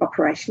well as the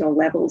operational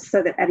levels,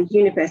 so that at a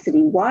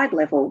university-wide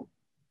level,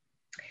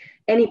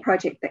 any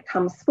project that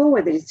comes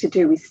forward that is to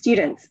do with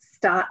students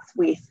starts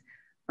with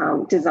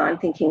design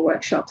thinking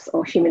workshops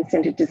or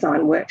human-centred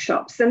design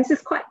workshops. And this is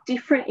quite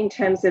different in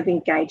terms of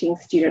engaging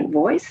student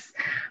voice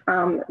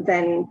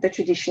than the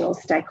traditional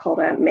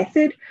stakeholder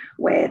method,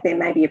 where there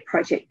may be a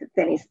project that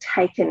then is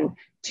taken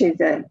to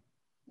the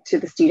to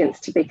the students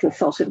to be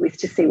consulted with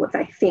to see what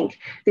they think.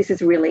 This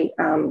is really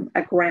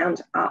a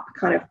ground up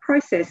kind of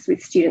process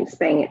with students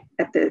being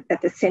at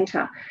the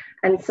centre.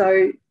 And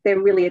so they're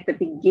really at the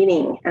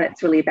beginning, and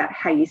it's really about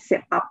how you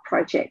set up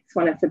projects.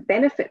 One of the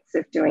benefits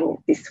of doing it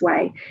this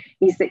way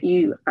is that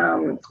you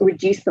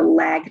reduce the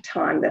lag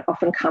time that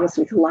often comes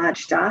with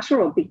large data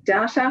or big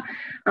data.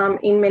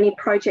 In many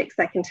projects,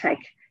 they can take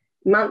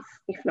months,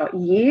 if not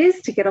years,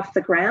 to get off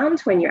the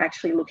ground when you're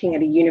actually looking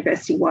at a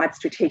university-wide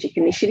strategic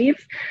initiative.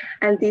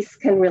 And this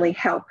can really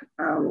help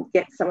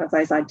get some of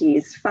those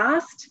ideas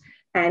fast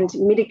and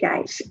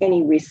mitigate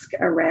any risk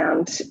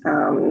around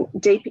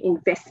deep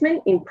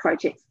investment in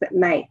projects that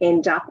may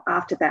end up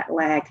after that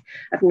lag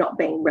of not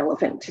being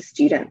relevant to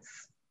students.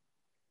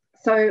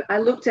 So I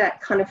looked at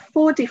kind of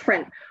 4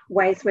 different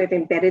ways we've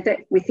embedded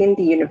it within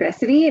the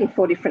university in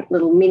 4 different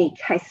little mini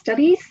case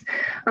studies.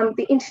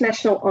 The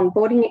international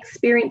onboarding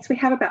experience, we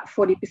have about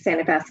 40%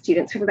 of our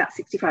students, we have about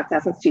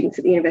 65,000 students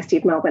at the University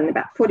of Melbourne, and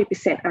about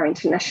 40% are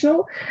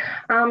international.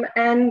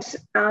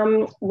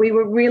 We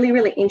were really,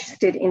 really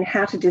interested in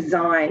how to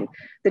design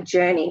the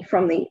journey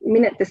from the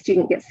minute the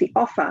student gets the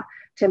offer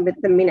to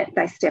the minute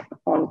they step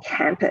on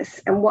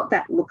campus and what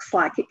that looks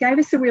like. It gave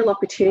us a real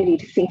opportunity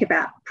to think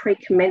about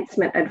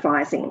pre-commencement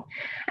advising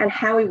and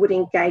how we would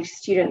engage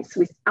students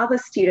with other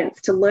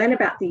students to learn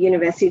about the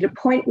university at a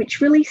point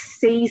which really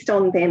seized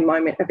on their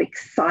moment of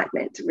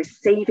excitement,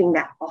 receiving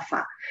that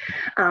offer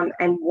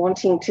and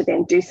wanting to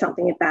then do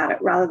something about it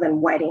rather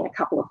than waiting a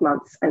couple of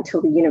months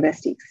until the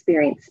university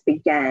experience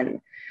began.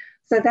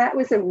 So that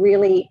was a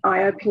really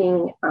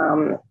eye-opening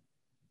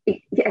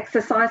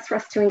exercise for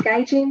us to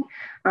engage in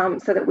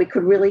so that we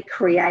could really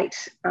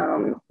create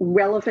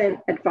relevant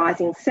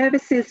advising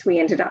services. We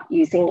ended up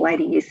using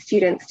later year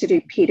students to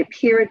do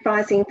peer-to-peer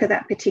advising for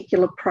that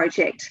particular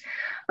project,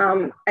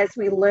 as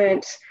we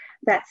learnt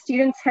that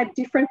students had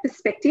different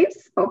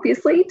perspectives,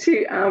 obviously,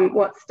 to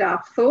what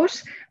staff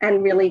thought,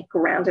 and really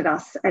grounded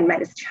us and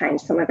made us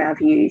change some of our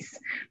views.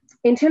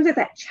 In terms of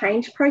that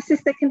change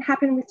process that can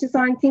happen with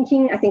design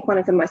thinking, I think one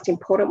of the most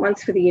important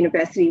ones for the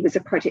university was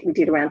a project we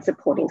did around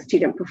supporting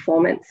student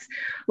performance.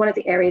 One of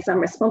the areas I'm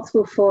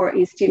responsible for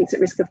is students at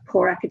risk of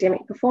poor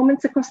academic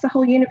performance across the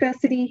whole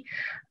university.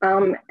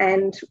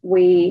 And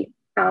we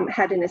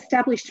had an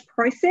established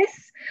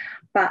process,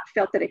 but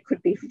felt that it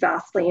could be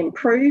vastly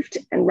improved.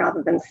 And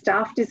rather than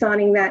staff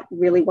designing that,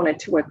 really wanted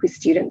to work with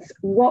students.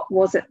 What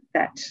was it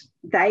that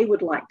they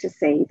would like to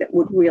see that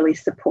would really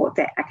support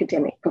their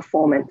academic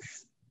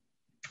performance?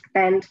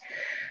 And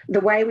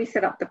the way we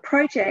set up the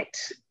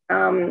project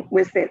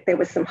was that there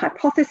were some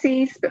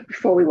hypotheses, but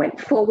before we went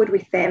forward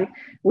with them,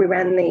 we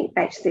ran the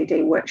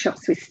HCD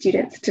workshops with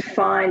students to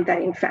find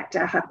that, in fact,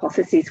 our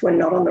hypotheses were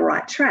not on the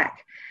right track.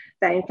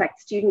 That, in fact,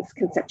 students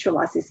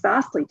conceptualise this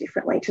vastly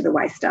differently to the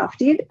way staff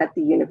did at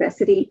the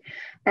university,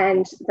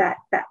 and that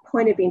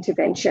point of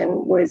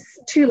intervention was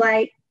too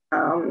late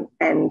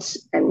and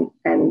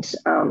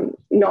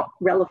not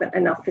relevant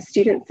enough for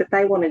students, that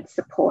they wanted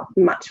support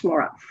much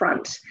more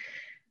upfront.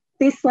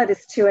 This led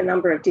us to a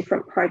number of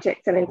different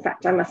projects, and in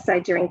fact, I must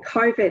say during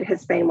COVID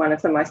has been one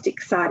of the most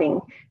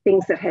exciting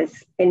things that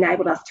has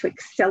enabled us to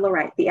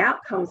accelerate the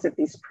outcomes of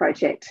this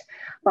project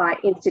by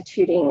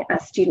instituting a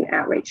student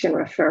outreach and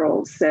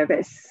referral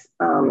service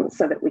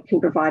so that we can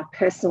provide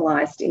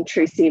personalised,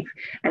 intrusive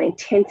and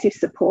intensive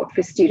support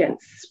for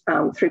students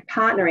through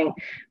partnering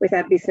with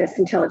our business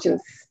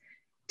intelligence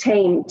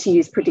team to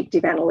use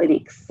predictive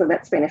analytics. So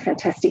that's been a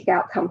fantastic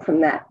outcome from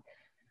that.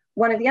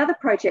 One of the other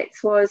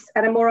projects was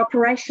at a more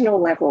operational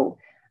level,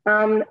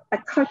 a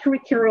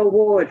co-curricular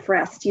award for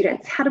our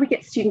students. How do we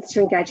get students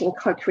to engage in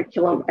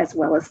co-curriculum as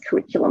well as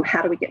curriculum?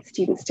 How do we get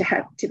students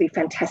to be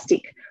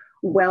fantastic,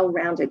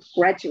 well-rounded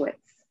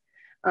graduates?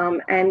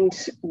 And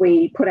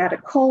we put out a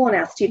call on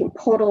our student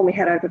portal, and we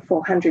had over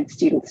 400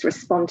 students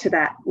respond to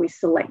that. We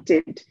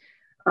selected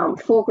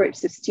 4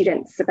 groups of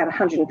students, about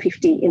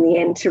 150 in the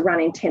end, to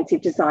run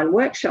intensive design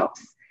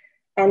workshops.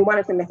 And one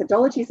of the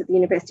methodologies that the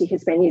university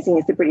has been using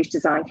is the British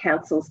Design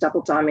Council's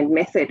Double Diamond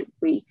method.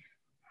 We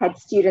had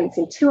students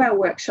in 2-hour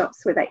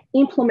workshops where they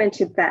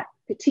implemented that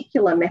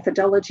particular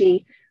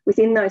methodology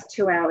within those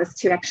 2 hours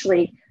to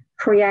actually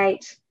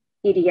create,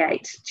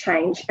 ideate,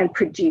 change and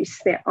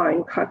produce their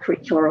own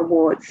co-curricular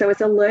awards. So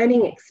as a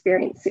learning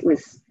experience, it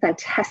was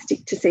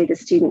fantastic to see the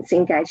students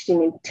engaged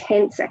in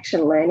intense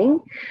action learning,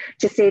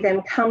 to see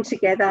them come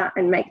together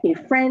and make new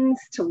friends,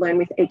 to learn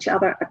with each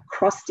other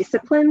across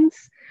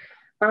disciplines.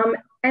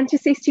 And to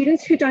see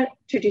students who don't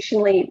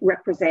traditionally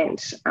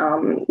represent,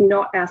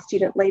 not our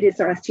student leaders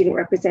or our student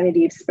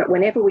representatives, but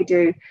whenever we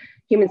do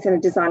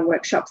human-centred design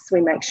workshops, we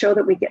make sure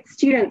that we get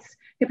students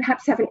who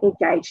perhaps haven't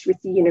engaged with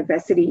the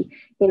university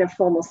in a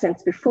formal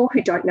sense before,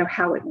 who don't know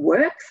how it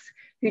works,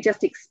 who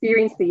just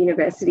experience the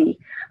university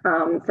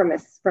from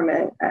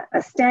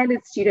a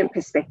standard student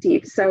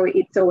perspective. So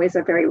it's always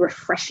a very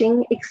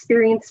refreshing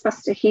experience for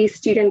us to hear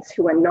students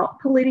who are not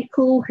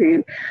political,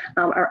 who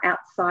are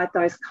outside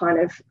those kind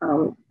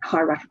of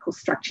hierarchical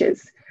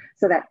structures.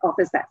 So that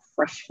offers that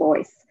fresh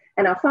voice.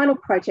 And our final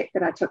project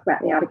that I talk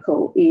about in the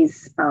article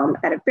is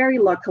at a very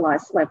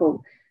localised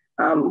level,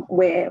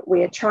 where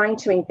we're trying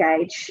to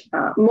engage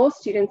more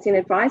students in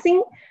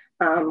advising.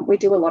 We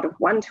do a lot of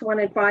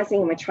one-to-one advising,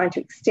 and we're trying to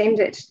extend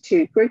it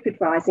to group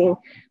advising.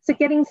 So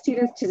getting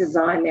students to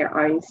design their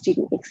own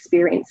student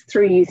experience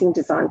through using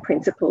design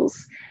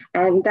principles.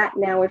 And that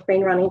now we've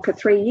been running for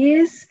 3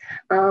 years,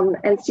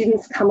 and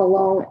students come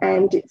along,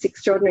 and it's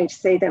extraordinary to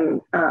see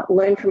them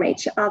learn from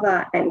each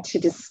other and to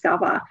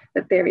discover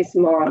that there is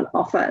more on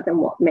offer than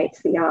what meets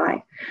the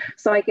eye.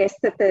 So I guess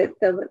that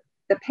the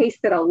piece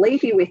that I'll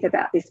leave you with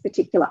about this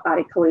particular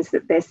article is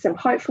that there's some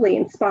hopefully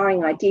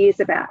inspiring ideas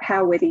about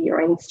how, whether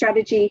you're in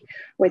strategy,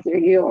 whether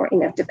you're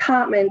in a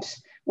department,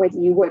 whether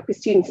you work with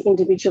students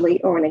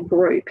individually or in a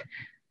group,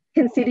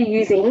 consider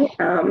using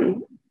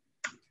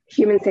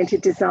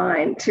human-centred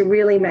design to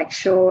really make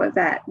sure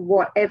that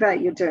whatever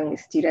you're doing with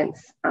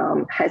students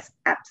has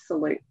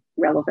absolute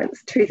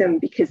relevance to them,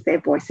 because their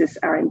voices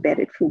are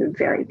embedded from the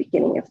very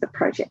beginning of the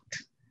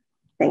project.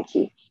 Thank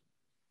you.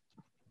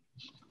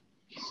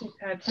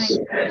 Superb, thank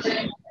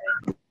you.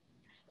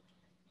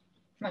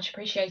 Much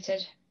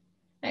appreciated.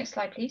 Next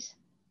slide, please.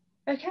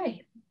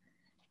 Okay,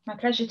 my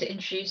pleasure to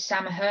introduce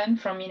Sam Ahern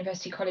from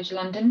University College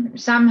London.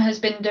 Sam has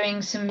been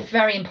doing some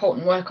very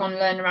important work on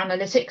learner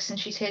analytics, and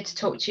she's here to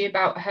talk to you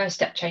about her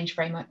step change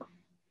framework.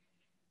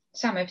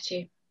 Sam, over to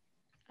you.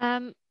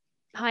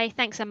 Hi,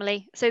 thanks,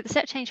 Emily. So the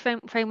step change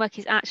framework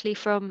is actually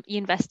from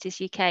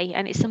Universities UK,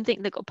 and it's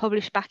something that got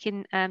published back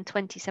in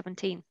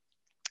 2017.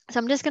 So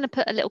I'm just going to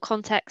put a little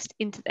context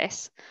into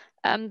this,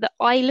 that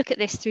I look at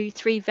this through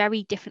 3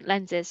 very different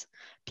lenses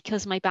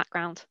because of my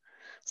background.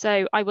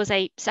 So I was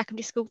a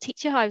secondary school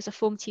teacher. I was a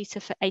form tutor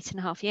for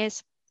 8.5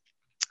 years.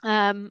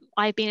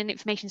 I've been an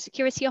information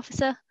security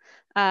officer.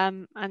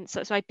 And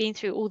so I've been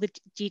through all the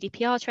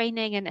GDPR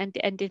training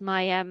and did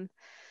my,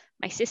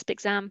 my CISP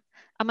exam,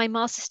 and my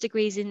master's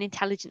degree is in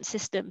intelligent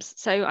systems.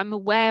 So I'm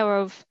aware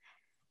of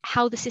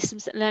how the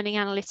systems that learning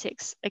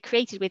analytics are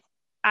created with,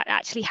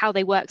 actually how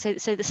they work, so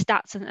the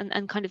stats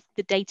and kind of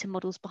the data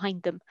models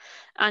behind them.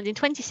 And in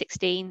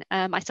 2016,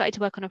 I started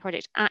to work on a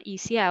project at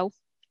UCL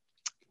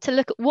to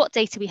look at what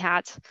data we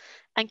had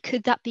and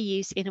could that be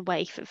used in a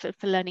way for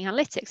learning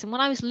analytics. And when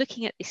I was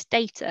looking at this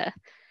data,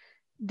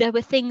 there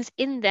were things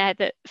in there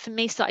that for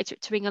me started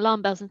to ring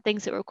alarm bells and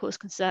things that were of course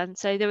concerned.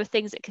 So there were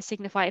things that could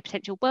signify a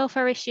potential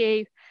welfare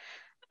issue,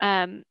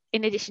 in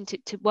addition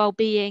to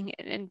well-being,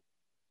 and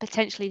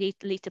potentially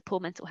lead to poor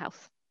mental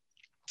health.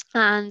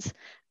 And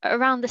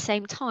around the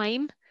same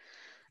time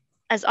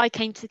as I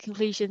came to the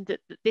conclusion that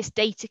this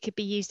data could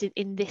be used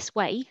in this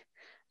way,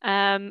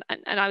 and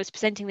I was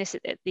presenting this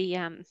at the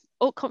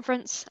ALT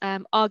conference,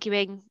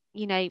 arguing,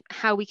 you know,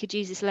 how we could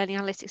use this learning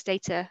analytics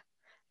data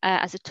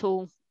as a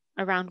tool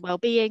around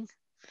well-being,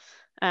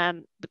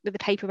 with a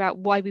paper about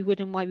why we would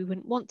and why we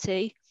wouldn't want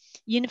to.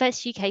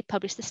 University UK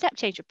published the step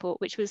change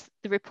report, which was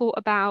the report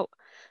about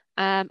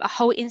a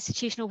whole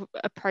institutional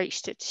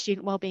approach to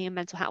student wellbeing and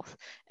mental health.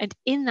 And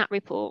in that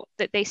report,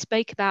 that they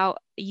spoke about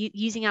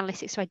using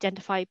analytics to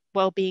identify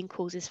wellbeing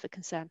causes for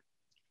concern.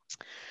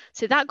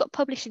 So that got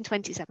published in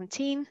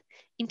 2017.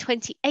 In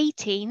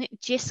 2018,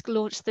 JISC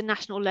launched the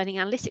National Learning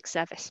Analytics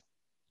Service.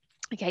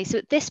 Okay, so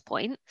at this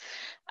point,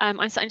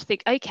 I'm starting to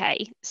think,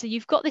 okay, so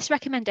you've got this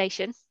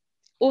recommendation,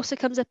 also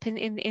comes up in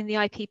the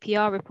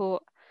IPPR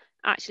report,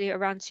 actually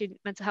around student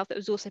mental health, that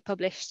was also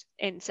published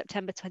in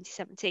September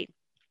 2017.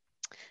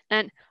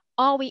 And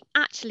are we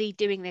actually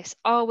doing this?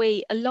 Are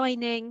we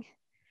aligning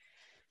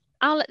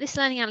this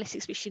learning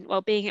analytics with student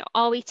wellbeing?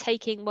 Are we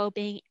taking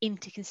wellbeing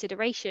into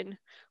consideration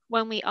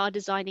when we are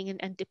designing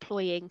and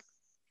deploying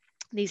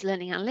these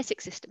learning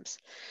analytics systems?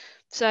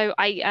 So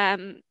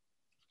I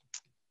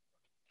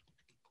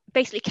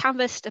basically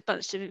canvassed a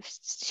bunch of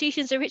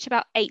institutions, of which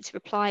about 8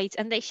 replied,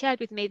 and they shared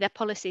with me their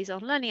policies on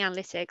learning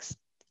analytics,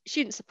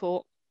 student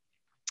support,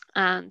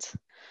 and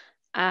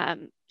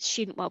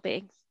student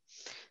wellbeing.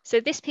 So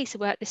this piece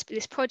of work,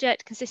 this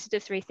project consisted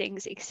of 3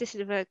 things. It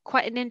consisted of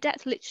quite an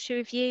in-depth literature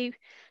review,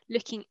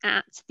 looking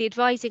at the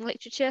advising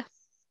literature.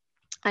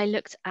 I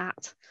looked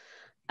at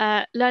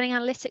learning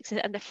analytics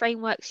and the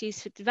frameworks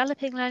used for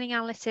developing learning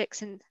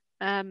analytics,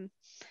 and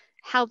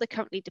how they're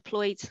currently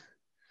deployed.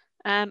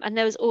 And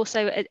there was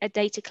also a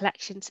data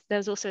collection. There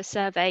was also a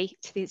survey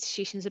to the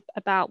institutions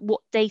about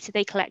what data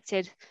they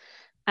collected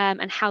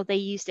and how they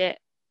used it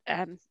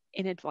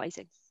in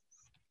advising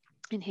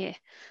in here.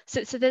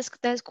 So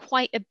there's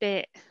quite a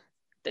bit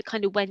that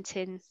kind of went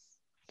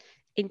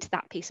into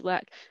that piece of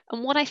work.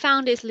 And what I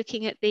found is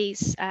looking at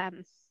these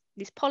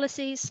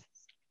policies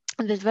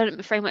and the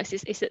development frameworks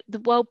is that the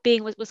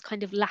well-being was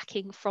kind of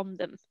lacking from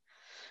them.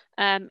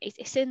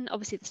 It's in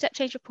obviously the step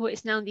change report,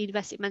 it's now in the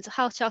University of Mental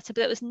Health Charter, but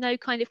there was no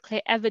kind of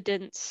clear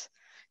evidence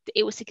that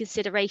it was a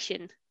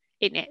consideration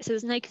in it. So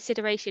there's no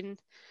consideration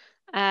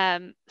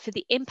for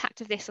the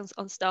impact of this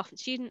on staff and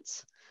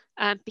students,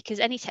 because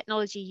any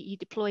technology you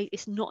deploy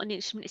is not an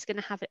instrument, it's going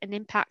to have an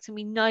impact. And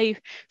we know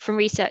from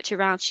research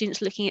around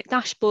students looking at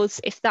dashboards,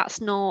 if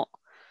that's not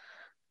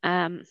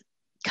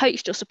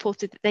coached or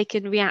supported, they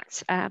can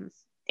react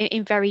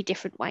in very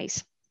different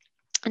ways.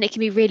 And it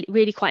can be really,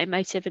 really quite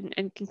emotive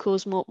and can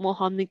cause more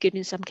harm than good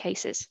in some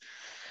cases.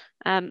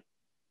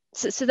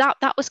 So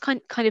that was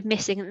kind of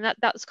missing, and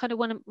that was kind of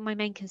one of my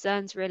main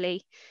concerns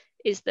really,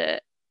 is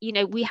that, you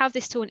know, we have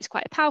this tool and it's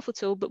quite a powerful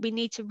tool, but we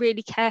need to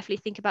really carefully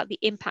think about the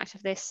impact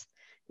of this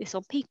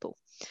on people.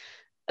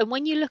 And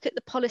when you look at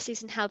the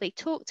policies and how they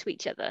talk to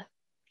each other,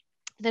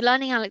 the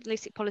learning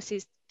analytic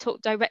policies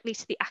talk directly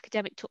to the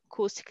academic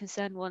cause to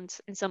concern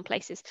ones in some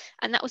places,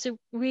 and that was a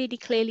really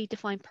clearly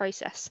defined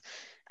process.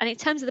 And in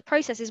terms of the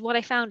processes, what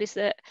I found is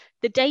that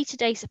the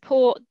day-to-day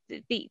support,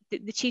 the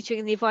tutoring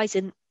and the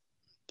advising,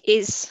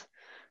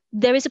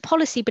 there is a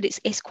policy, but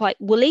it's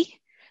quite woolly,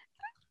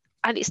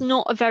 and it's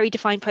not a very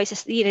defined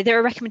process. You know, there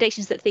are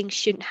recommendations that things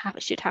should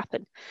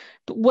happen,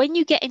 but when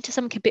you get into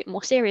something a bit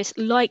more serious,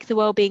 like the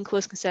wellbeing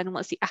cause concern and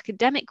what's the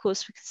academic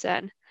cause for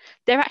concern,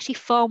 they're actually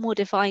far more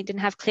defined and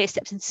have clear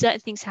steps, and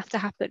certain things have to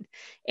happen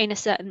in a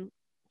certain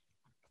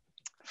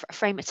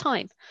frame of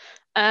time.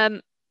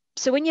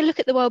 So when you look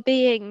at the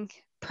wellbeing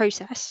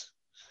process,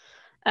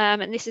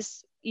 and this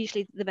is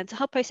usually the mental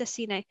health process,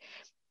 you know,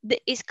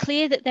 it's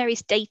clear that there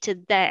is data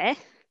there,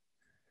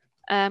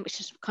 which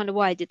is kind of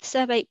why I did the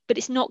survey, but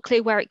it's not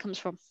clear where it comes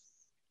from.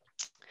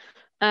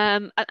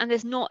 And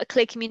there's not a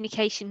clear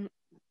communication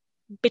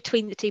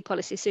between the two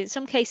policies. So in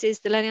some cases,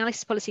 the learning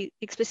analysis policy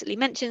explicitly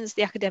mentions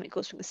the academic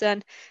cause for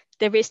concern.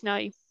 There is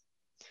no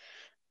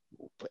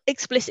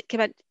explicit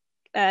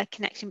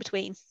connection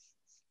between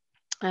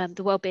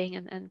the wellbeing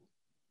and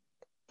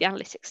the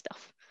analytic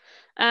stuff.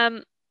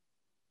 On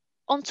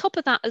top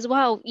of that as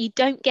well, you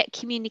don't get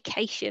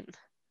communication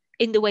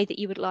in the way that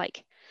you would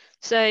like.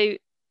 So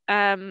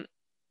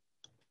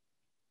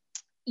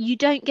you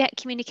don't get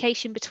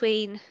communication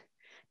between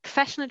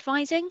professional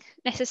advising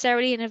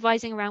necessarily and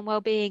advising around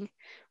wellbeing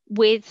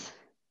with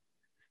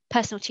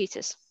personal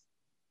tutors.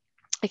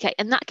 Okay,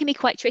 and that can be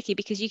quite tricky,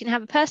 because you can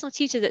have a personal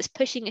tutor that's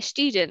pushing a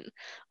student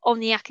on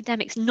the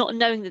academics, not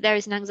knowing that there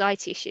is an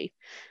anxiety issue.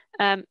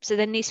 So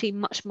there needs to be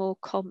much more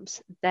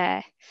comms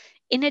there.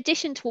 In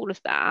addition to all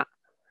of that,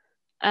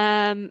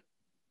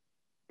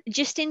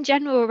 just in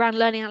general around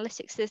learning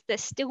analytics,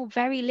 there's still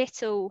very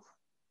little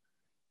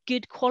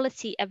good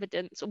quality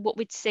evidence, or what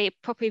we'd say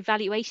proper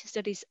evaluation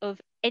studies of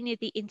any of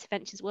the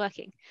interventions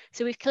working.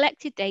 So we've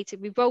collected data,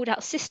 we've rolled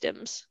out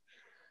systems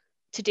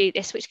to do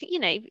this, which, you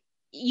know,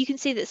 you can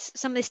see that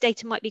some of this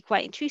data might be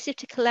quite intrusive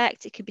to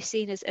collect. It could be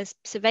seen as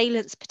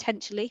surveillance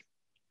potentially,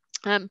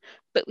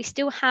 but we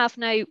still have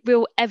no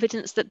real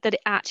evidence that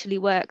it actually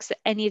works, that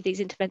any of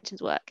these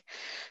interventions work.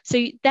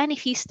 So then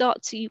if you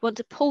want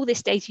to pull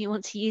this data, you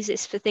want to use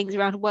this for things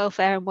around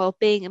welfare and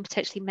well-being and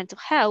potentially mental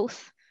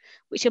health,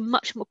 which are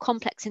much more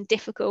complex and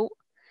difficult,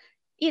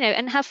 you know,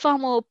 and have far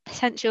more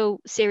potential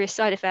serious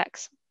side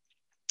effects,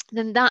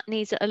 then that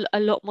needs a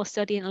lot more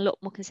study and a lot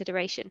more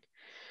consideration.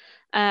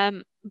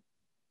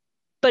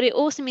 But it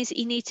also means that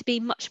you need to be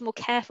much more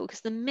careful,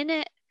 because the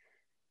minute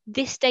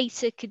this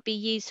data could be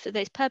used for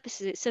those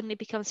purposes, it suddenly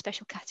becomes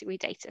special category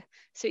data.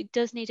 So it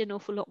does need an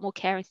awful lot more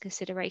care and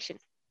consideration.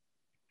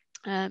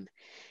 In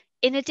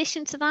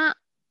addition to that,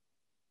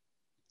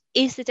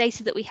 is the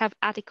data that we have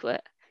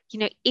adequate? You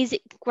know, is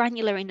it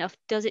granular enough?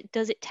 Does it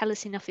tell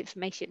us enough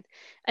information?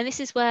 And this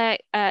is where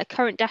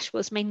current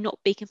dashboards may not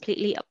be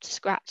completely up to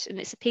scratch. And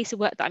it's a piece of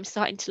work that I'm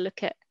starting to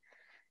look at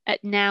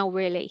now,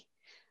 really.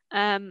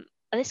 And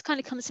this kind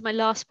of comes to my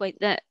last point,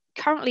 that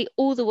currently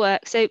all the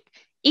work, so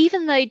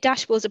even though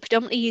dashboards are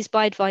predominantly used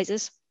by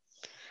advisors,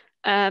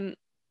 the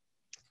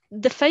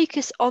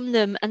focus on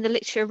them and the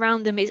literature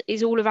around them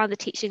is all around the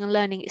teaching and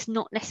learning. It's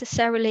not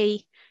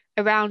necessarily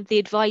around the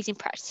advising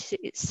practice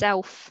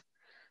itself,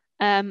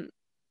 and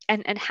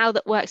how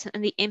that works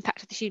and the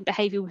impact of the student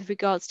behaviour with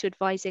regards to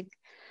advising.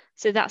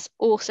 So that's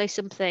also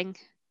something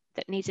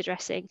that needs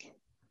addressing.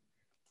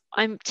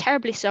 I'm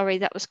terribly sorry,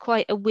 that was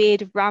quite a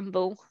weird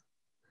ramble.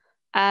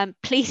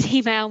 Please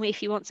email me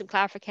if you want some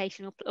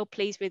clarification, or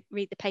please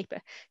read the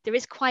paper. There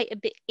is quite a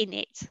bit in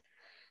it.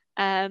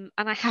 And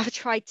I have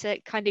tried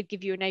to kind of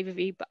give you an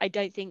overview, but I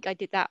don't think I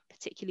did that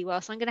particularly well.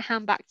 So I'm going to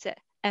hand back to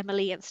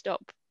Emily and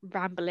stop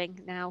rambling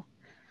now.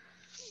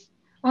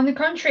 On the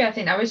contrary, I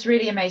think that was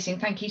really amazing.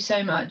 Thank you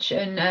so much.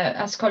 And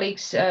as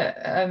colleagues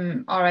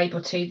are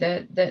able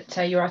to,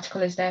 that your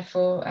article is there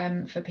for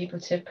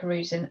people to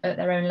peruse at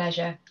their own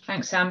leisure.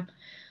 Thanks, Sam.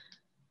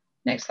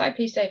 Next slide,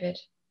 please, David.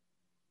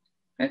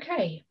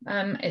 Okay,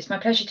 it's my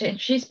pleasure to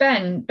introduce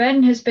Ben.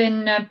 Ben has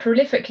been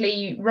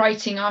prolifically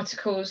writing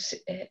articles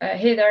here,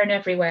 there and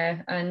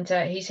everywhere, and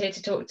he's here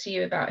to talk to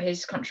you about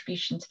his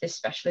contribution to this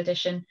special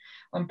edition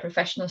on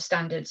professional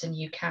standards and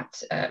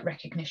UKAT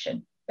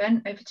recognition.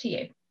 Ben, over to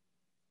you.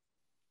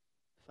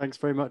 Thanks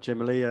very much,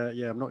 Emily.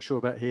 Yeah, I'm not sure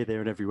about here, there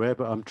and everywhere,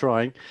 but I'm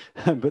trying.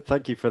 But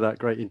thank you for that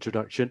great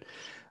introduction.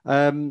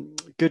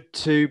 Good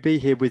to be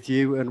here with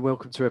you, and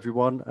welcome to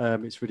everyone.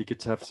 It's really good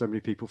to have so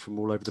many people from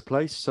all over the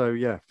place. So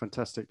yeah,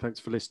 fantastic. Thanks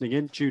for listening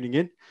in, tuning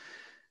in.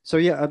 So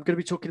yeah, I'm going to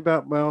be talking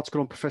about my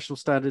article on professional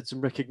standards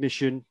and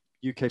recognition,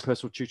 UK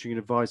personal tutoring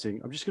and advising.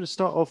 I'm just going to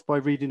start off by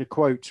reading a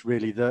quote,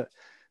 really, that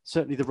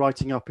certainly the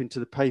writing up into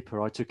the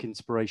paper I took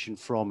inspiration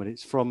from, and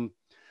it's from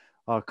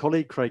our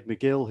colleague Craig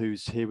McGill,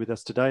 who's here with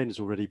us today and has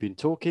already been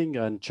talking,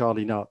 and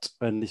Charlie Nutt.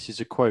 And this is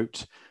a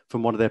quote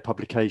from one of their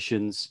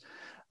publications,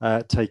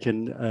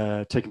 taken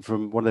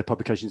from one of their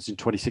publications in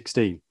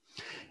 2016.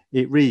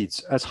 It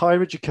reads, as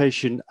higher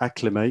education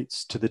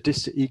acclimates to the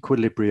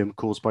disequilibrium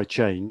caused by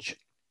change,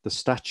 the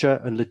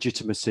stature and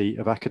legitimacy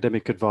of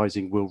academic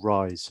advising will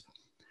rise.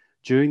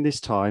 During this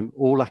time,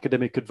 all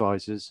academic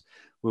advisors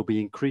will be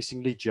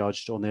increasingly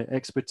judged on their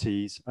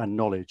expertise and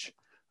knowledge,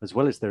 as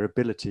well as their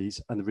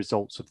abilities and the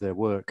results of their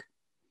work.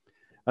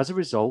 As a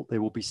result, they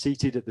will be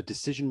seated at the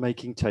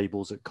decision-making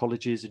tables at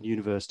colleges and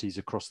universities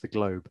across the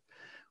globe.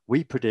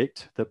 We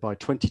predict that by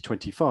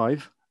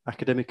 2025,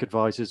 academic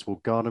advisors will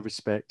garner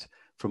respect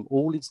from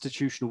all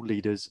institutional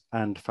leaders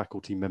and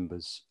faculty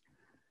members.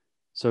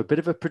 So a bit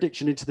of a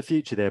prediction into the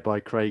future there by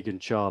Craig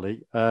and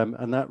Charlie,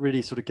 and that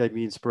really sort of gave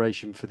me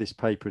inspiration for this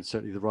paper and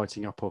certainly the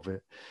writing up of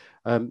it.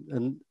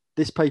 And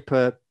this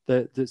paper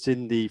that's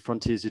in the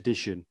Frontiers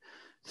edition,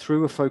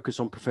 through a focus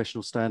on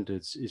professional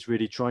standards, is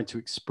really trying to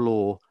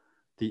explore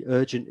the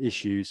urgent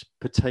issues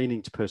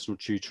pertaining to personal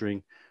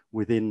tutoring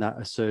within that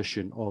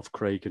assertion of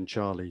Craig and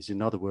Charlie's.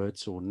 In other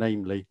words, or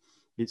namely,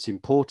 its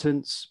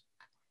importance,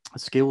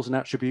 skills and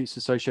attributes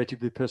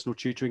associated with personal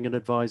tutoring and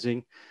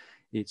advising,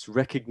 its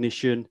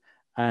recognition,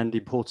 and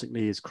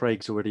importantly, as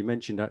Craig's already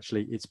mentioned,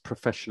 actually, its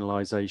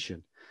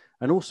professionalization,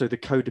 and also the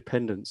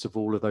codependence of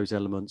all of those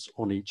elements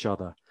on each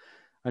other.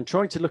 And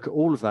trying to look at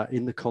all of that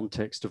in the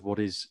context of what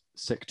is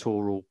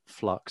sectoral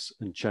flux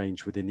and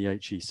change within the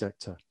HE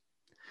sector.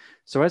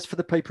 So as for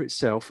the paper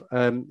itself,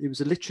 it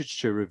was a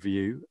literature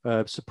review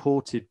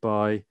supported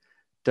by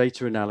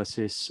data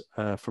analysis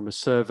from a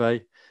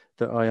survey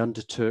that I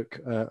undertook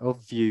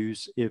of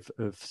views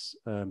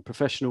of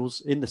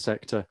professionals in the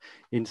sector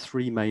in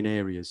three main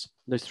areas.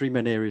 Those three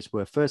main areas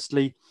were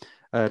firstly,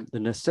 the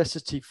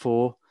necessity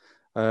of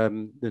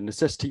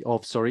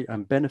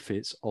and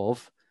benefits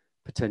of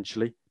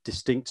potentially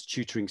distinct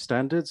tutoring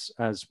standards,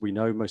 as we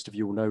know, most of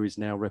you will know, is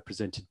now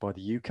represented by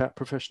the UKAT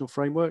professional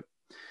framework,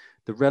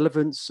 the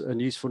relevance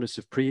and usefulness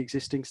of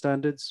pre-existing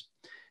standards,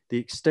 the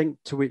extent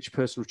to which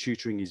personal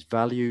tutoring is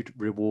valued,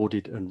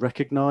 rewarded, and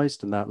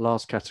recognised, and that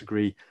last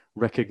category,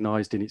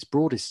 recognised in its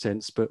broadest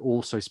sense, but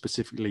also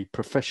specifically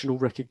professional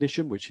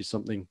recognition, which is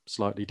something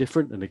slightly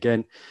different. And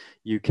again,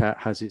 UKAT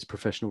has its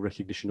professional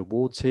recognition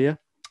awards here,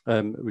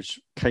 which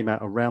came out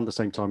around the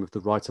same time of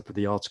the write-up of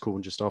the article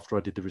and just after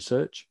I did the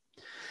research.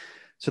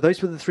 So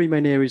those were the three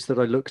main areas that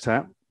I looked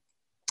at.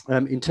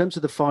 In terms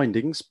of the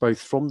findings,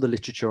 both from the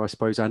literature, I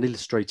suppose, and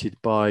illustrated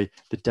by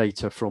the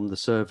data from the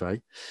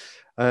survey,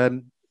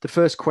 the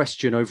first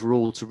question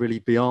overall to really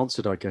be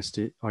answered, I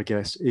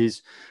guess,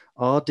 is,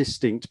 are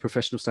distinct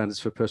professional standards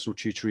for personal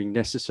tutoring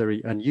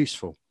necessary and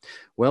useful?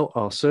 Well,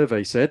 our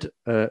survey said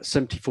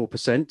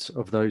 74%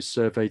 of those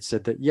surveyed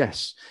said that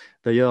yes,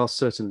 they are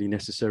certainly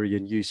necessary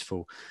and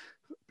useful,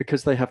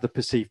 because they have the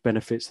perceived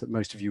benefits that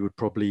most of you would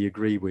probably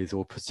agree with,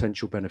 or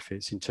potential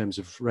benefits in terms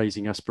of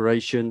raising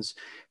aspirations,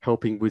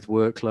 helping with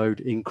workload,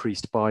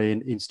 increased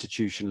buy-in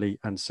institutionally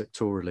and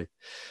sectorally.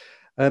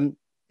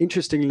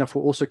 Interestingly enough,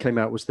 what also came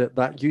out was that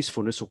that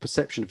usefulness or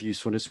perception of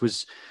usefulness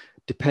was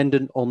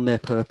dependent on their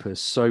purpose.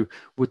 So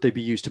would they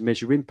be used to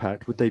measure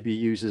impact? Would they be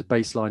used as a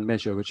baseline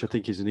measure, which I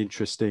think is an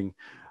interesting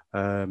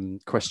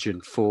question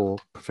for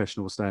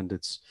professional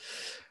standards.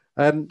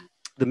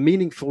 The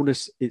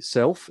meaningfulness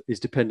itself is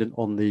dependent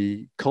on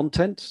the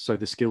content, so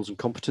the skills and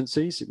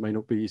competencies. It may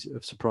not be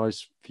of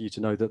surprise for you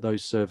to know that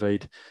those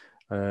surveyed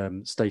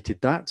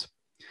stated that.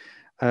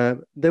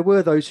 There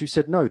were those who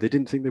said no, they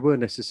didn't think they were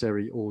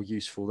necessary or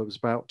useful. There was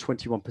about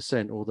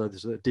 21%, although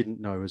those that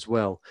didn't know as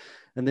well.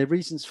 And their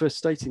reasons for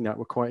stating that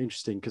were quite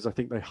interesting, because I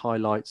think they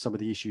highlight some of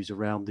the issues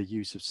around the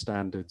use of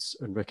standards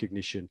and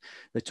recognition.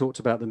 They talked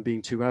about them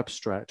being too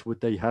abstract.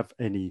 Would they have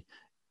any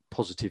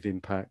positive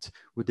impact?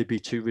 Would they be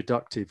too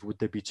reductive? Would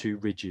they be too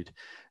rigid?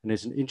 And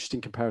there's an interesting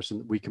comparison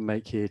that we can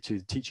make here to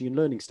the teaching and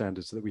learning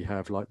standards that we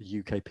have, like the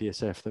UK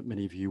PSF, that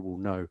many of you will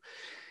know.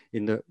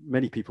 In that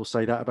many people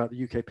say that about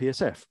the UK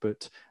PSF,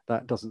 but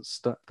that doesn't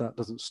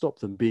stop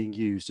them being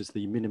used as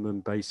the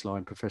minimum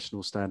baseline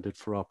professional standard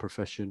for our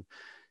profession.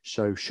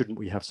 So shouldn't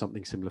we have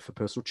something similar for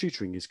personal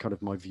tutoring, is kind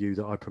of my view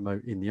that I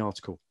promote in the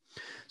article.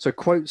 So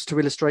quotes to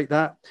illustrate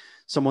that.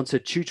 Someone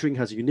said, tutoring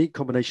has a unique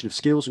combination of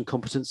skills and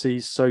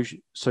competencies,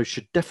 so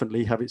should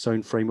definitely have its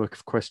own framework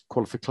of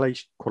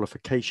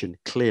qualification,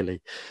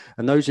 clearly.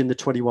 And those in the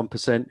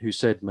 21% who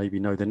said maybe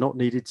no, they're not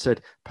needed,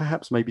 said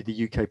perhaps maybe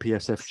the UK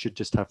PSF should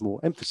just have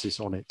more emphasis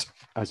on it,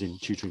 as in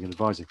tutoring and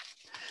advising.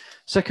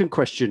 Second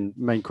question,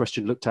 main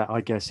question looked at, I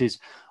guess, is,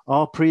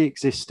 are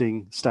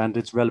pre-existing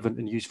standards relevant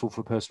and useful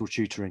for personal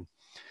tutoring?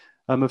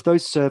 Of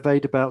those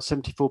surveyed, about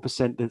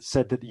 74% that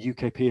said that the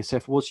UK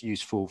PSF was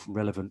useful and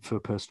relevant for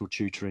personal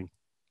tutoring.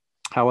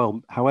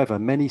 However,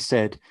 many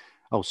said,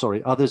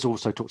 others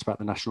also talked about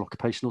the national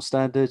occupational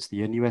standards,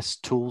 the NUS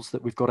tools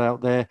that we've got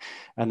out there,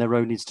 and their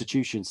own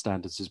institution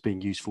standards as being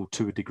useful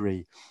to a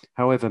degree.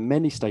 However,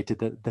 many stated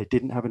that they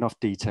didn't have enough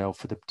detail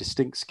for the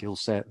distinct skill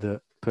set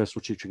that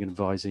personal tutoring and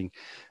advising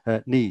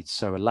needs.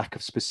 So a lack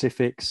of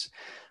specifics.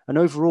 And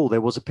overall,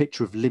 there was a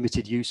picture of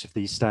limited use of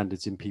these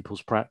standards in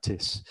people's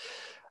practice.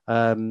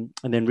 And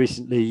then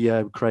recently,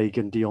 Craig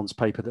and Dion's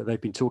paper that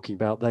they've been talking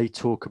about, they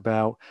talk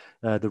about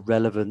the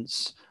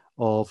relevance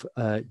of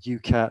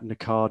UKAT,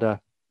 NACADA,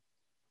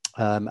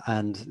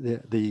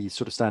 and the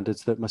sort of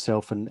standards that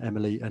myself and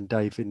Emily and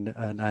Dave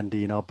and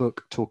Andy in our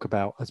book talk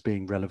about as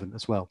being relevant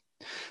as well.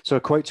 So a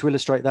quote to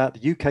illustrate that: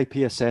 the UK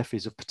PSF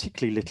is of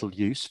particularly little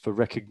use for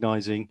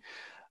recognising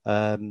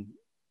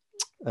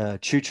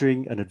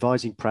tutoring and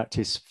advising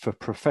practice for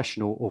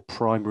professional or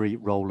primary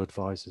role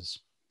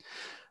advisors.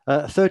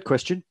 Third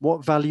question: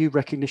 what value,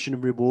 recognition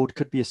and reward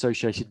could be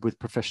associated with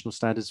professional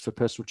standards for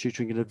personal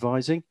tutoring and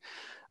advising?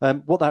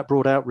 What that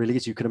brought out really,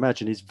 as you can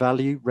imagine, is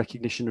value,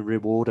 recognition and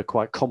reward are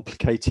quite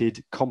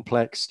complicated,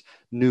 complex,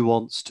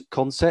 nuanced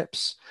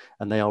concepts,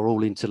 and they are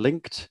all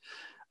interlinked.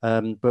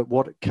 But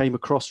what came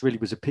across really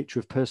was a picture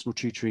of personal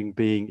tutoring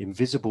being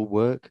invisible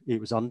work. It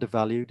was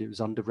undervalued, it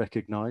was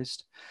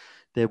under-recognised.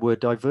 There were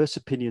diverse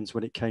opinions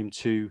when it came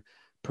to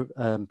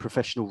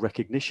professional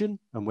recognition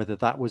and whether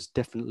that was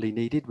definitely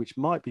needed, which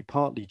might be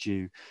partly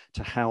due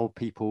to how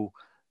people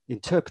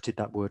interpreted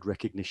that word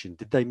recognition.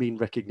 Did they mean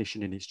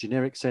recognition in its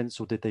generic sense,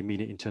 or did they mean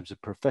it in terms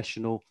of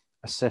professional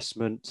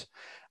assessment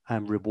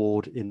and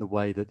reward in the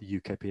way that the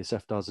UK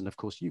PSF does, and of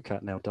course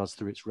UKAT now does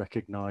through its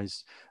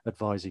recognised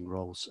advising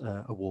roles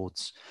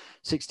awards?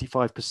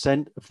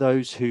 65% of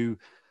those who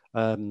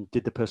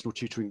did the personal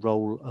tutoring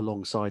role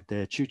alongside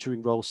their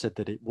tutoring role said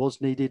that it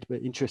was needed,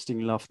 but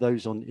interestingly enough,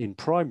 those in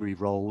primary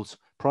roles,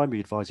 primary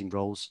advising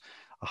roles,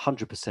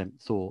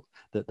 100% thought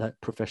that that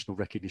professional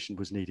recognition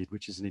was needed,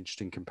 which is an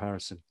interesting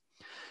comparison.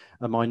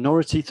 A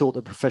minority thought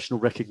that professional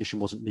recognition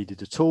wasn't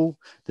needed at all,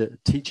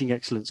 that teaching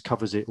excellence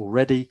covers it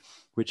already,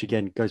 which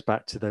again goes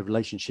back to the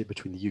relationship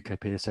between the UK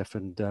PSF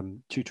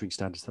and tutoring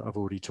standards that I've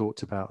already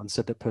talked about, and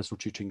said that personal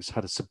tutoring's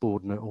had a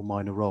subordinate or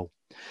minor role.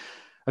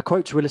 A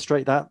quote to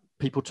illustrate that: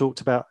 people talked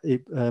about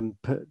it,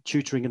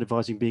 tutoring and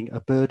advising being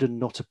a burden,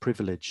 not a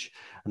privilege,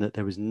 and that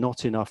there was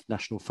not enough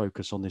national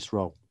focus on this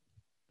role.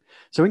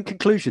 So in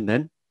conclusion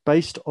then,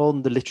 based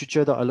on the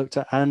literature that I looked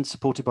at and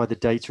supported by the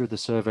data of the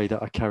survey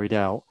that I carried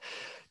out,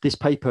 this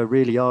paper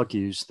really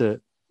argues that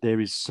there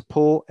is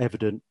support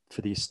evident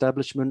for the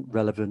establishment,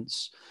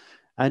 relevance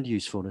and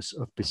usefulness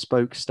of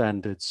bespoke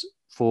standards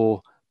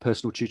for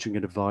personal tutoring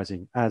and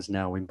advising as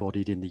now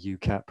embodied in the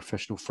UKAT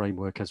professional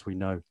framework as we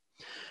know.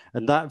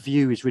 And that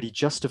view is really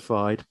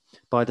justified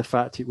by the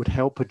fact it would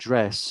help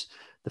address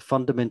the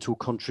fundamental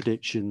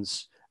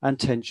contradictions and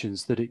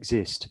tensions that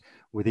exist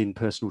within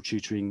personal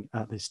tutoring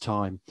at this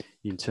time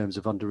in terms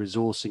of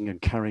under-resourcing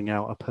and carrying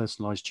out a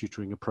personalised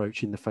tutoring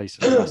approach in the face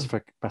of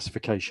the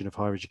massification of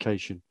higher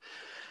education.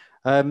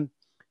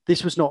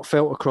 This was not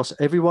felt across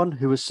everyone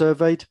who was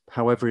surveyed,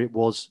 however, it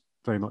was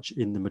very much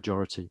in the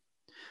majority.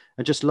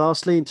 And just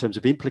lastly, in terms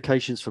of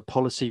implications for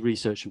policy,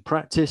 research and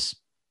practice,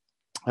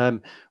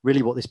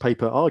 really what this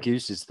paper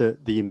argues is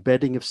that the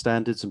embedding of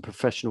standards and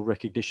professional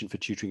recognition for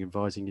tutoring and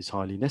advising is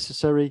highly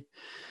necessary,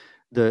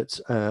 that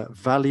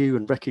value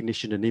and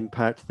recognition and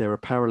impact, there are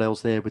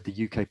parallels there with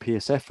the UK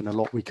PSF and a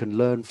lot we can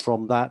learn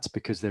from that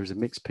because there is a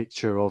mixed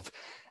picture of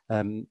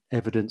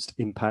evidenced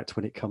impact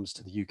when it comes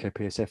to the UK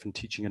PSF and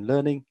teaching and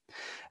learning.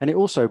 And it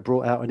also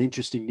brought out an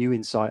interesting new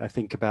insight, I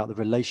think, about the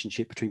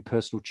relationship between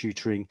personal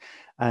tutoring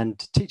and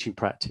teaching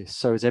practice.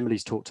 So as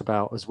Emily's talked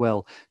about as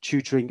well,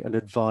 tutoring and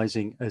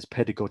advising as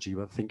pedagogy,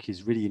 I think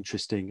is really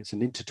interesting. It's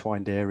an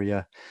intertwined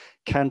area.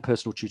 Can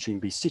personal tutoring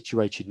be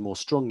situated more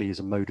strongly as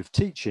a mode of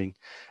teaching?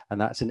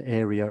 And that's an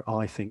area,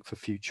 I think, for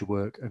future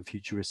work and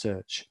future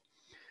research.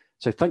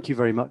 So thank you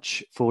very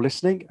much for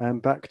listening,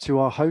 and back to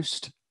our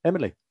host,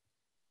 Emily.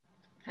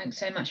 Thanks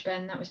so much,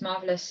 Ben. That was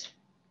marvellous.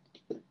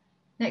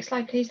 Next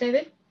slide, please,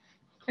 David.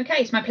 Okay,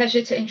 it's my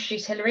pleasure to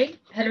introduce Hilary.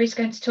 Hilary's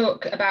going to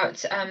talk about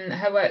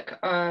her work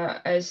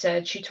as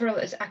tutorial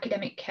as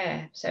academic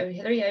care. So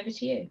Hilary, over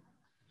to you.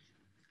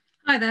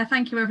 Hi there,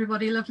 thank you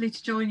everybody. Lovely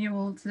to join you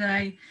all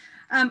today.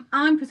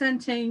 I'm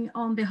presenting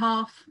on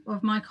behalf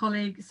of my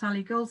colleague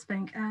Sally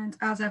Goldspink, and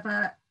as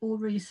ever, all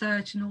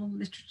research and all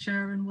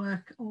literature and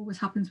work always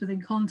happens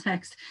within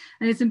context.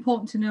 And it's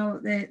important to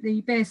note that the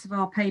base of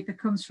our paper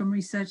comes from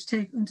research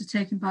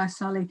undertaken by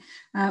Sally,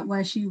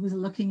 where she was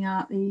looking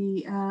at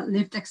the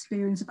lived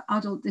experience of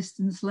adult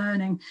distance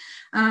learning.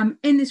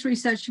 In this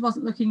research, she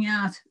wasn't looking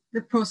at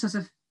the process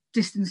of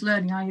distance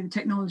learning, i.e. the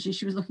technology.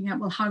 She was looking at,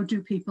 well, how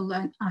do people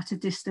learn at a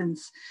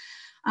distance?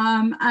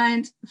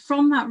 And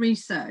from that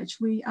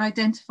research, we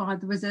identified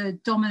there was a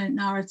dominant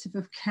narrative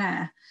of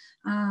care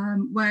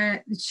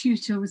where the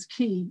tutor was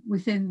key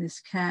within this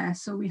care.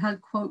 So we had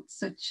quotes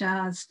such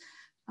as,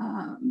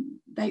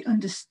 They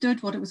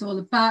understood what it was all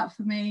about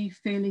for me,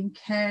 feeling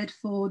cared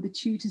for, the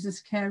tutors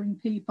as caring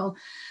people.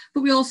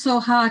 But we also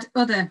had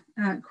other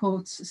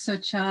quotes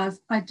such as,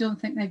 I don't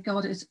think they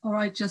got it, or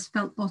I just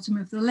felt bottom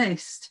of the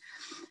list.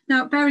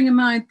 Now, bearing in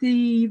mind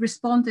the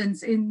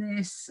respondents in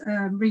this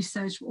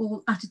research were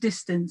all at a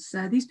distance.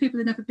 These people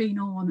had never been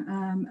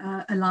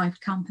on a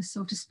live campus,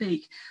 so to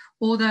speak,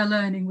 or their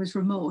learning was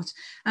remote.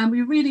 And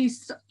we really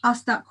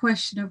asked that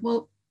question of,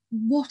 well,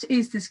 what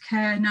is this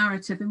care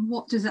narrative and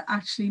what does it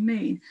actually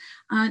mean?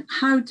 And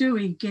how do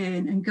we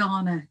gain and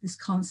garner this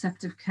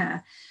concept of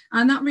care?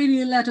 And that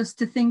really led us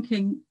to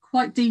thinking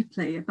quite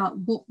deeply about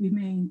what we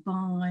mean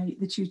by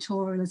the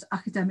tutorial as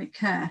academic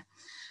care.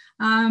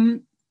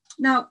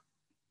 Now,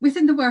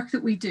 within the work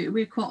that we do,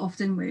 we quite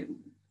often,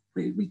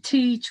 we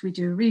teach, we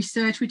do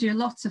research, we do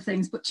lots of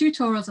things, but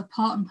tutorials are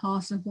part and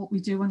parcel of what we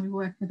do when we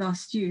work with our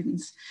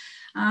students.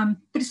 But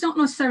it's not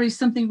necessarily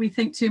something we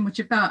think too much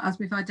about, as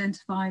we've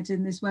identified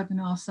in this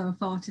webinar so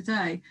far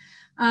today.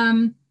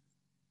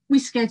 We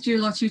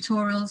schedule our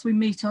tutorials, we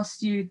meet our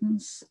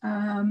students,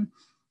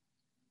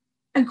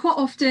 and quite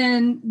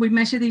often we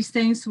measure these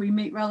things, so we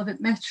meet relevant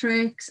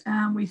metrics,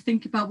 and we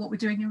think about what we're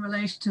doing in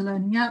relation to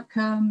learning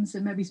outcomes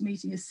and maybe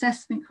meeting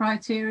assessment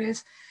criteria.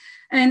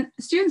 And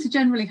students are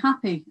generally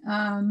happy.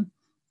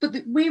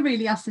 But we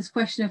really ask this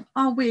question of,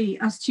 are we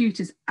as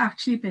tutors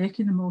actually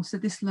making the most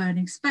of this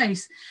learning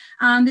space?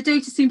 And the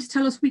data seem to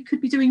tell us we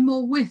could be doing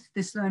more with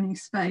this learning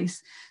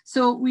space.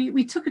 So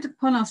we took it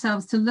upon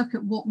ourselves to look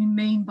at what we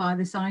mean by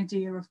this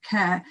idea of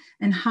care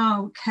and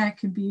how care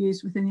can be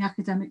used within the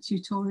academic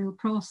tutorial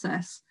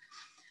process.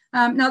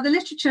 Now, the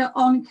literature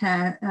on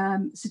care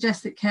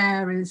suggests that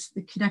care is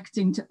the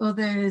connecting to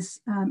others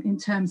in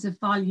terms of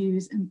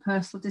values and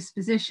personal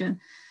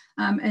disposition.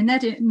 And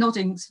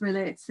Noddings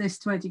relates this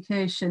to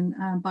education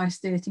by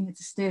stating it's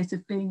a state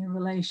of being in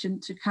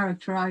relation to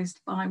characterised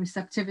by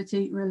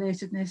receptivity,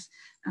 relatedness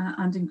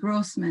and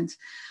engrossment.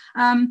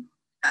 And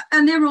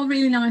they're all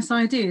really nice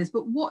ideas,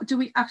 but what do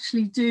we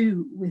actually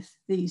do with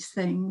these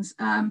things?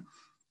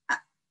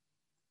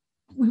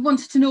 We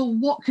wanted to know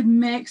what could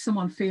make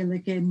someone feel they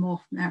gain more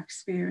from their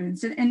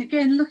experience. And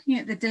again, looking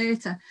at the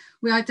data,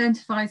 we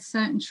identified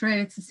certain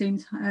traits that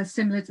seemed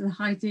similar to the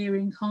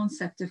Heideggerian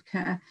concept of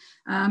care.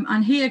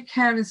 And here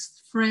care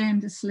is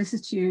framed as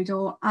solicitude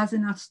or as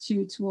an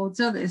attitude towards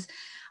others.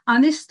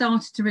 And this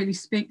started to really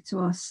speak to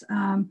us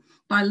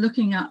by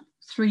looking at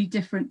 3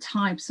 different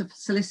types of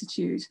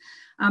solicitude.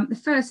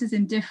 The first is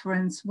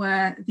indifference,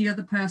 where the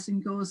other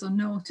person goes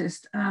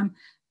unnoticed.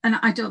 And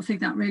I don't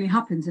think that really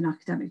happens in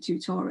academic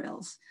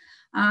tutorials.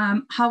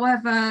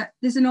 However,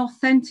 there's an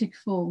authentic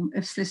form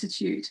of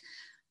solicitude.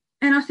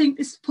 And I think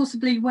this is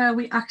possibly where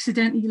we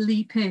accidentally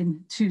leap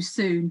in too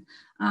soon.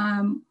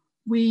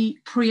 We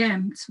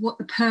preempt what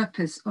the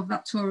purpose of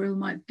that tutorial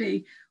might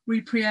be.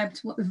 We preempt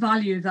what the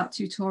value of that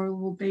tutorial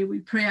will be. We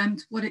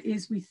preempt what it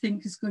is we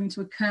think is going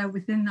to occur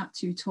within that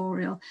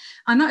tutorial.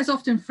 And that is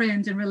often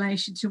framed in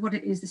relation to what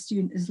it is the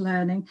student is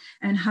learning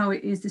and how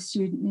it is the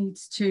student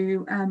needs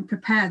to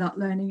prepare that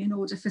learning in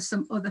order for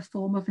some other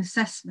form of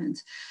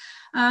assessment.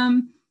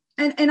 And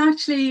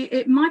actually,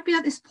 it might be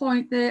at this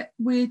point that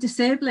we're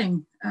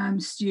disabling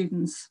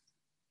students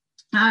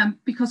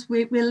because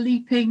we're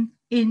leaping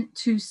in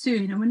too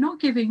soon, and we're not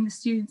giving the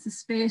students the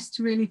space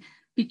to really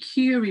be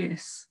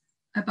curious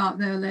about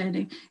their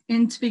learning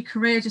and to be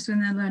courageous when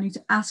they're learning,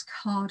 to ask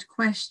hard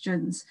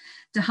questions,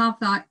 to have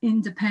that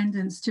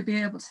independence, to be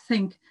able to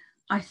think,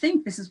 I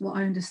think this is what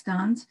I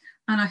understand,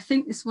 and I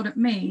think this is what it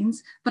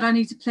means, but I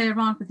need to play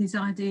around with these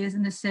ideas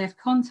in a safe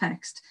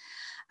context.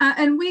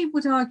 And we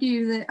would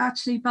argue that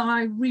actually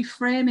by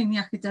reframing the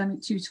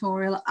academic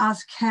tutorial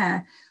as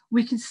care,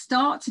 we can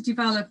start to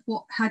develop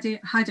what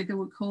Heidegger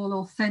would call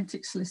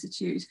authentic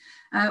solicitude,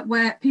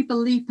 where people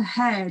leap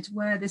ahead,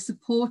 where they're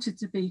supported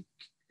to be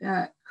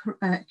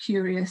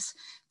curious,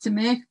 to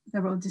make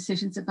their own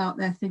decisions about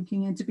their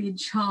thinking and to be in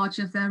charge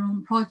of their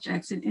own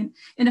projects, and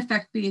in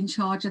effect be in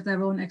charge of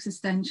their own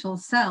existential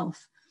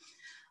self.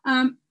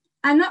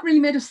 And that really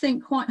made us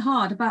think quite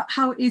hard about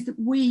how it is that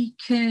we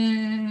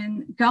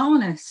can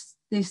garner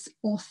this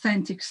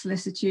authentic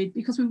solicitude,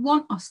 because we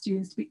want our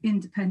students to be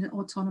independent,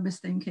 autonomous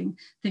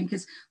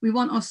thinkers. We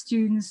want our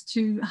students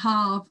to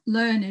have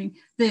learning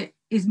that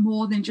is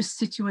more than just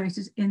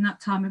situated in that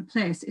time and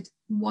place.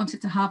 We want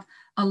it to have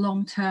a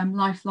long-term,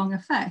 lifelong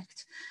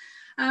effect.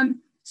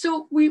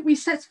 So we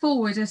set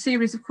forward a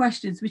series of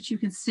questions, which you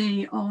can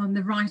see on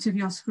the right of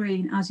your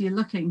screen as you're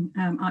looking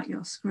at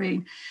your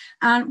screen.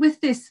 And with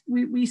this,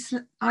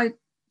 I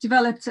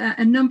developed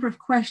a number of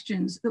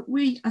questions that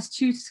we as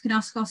tutors can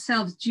ask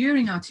ourselves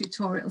during our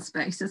tutorial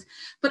spaces,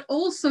 but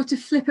also to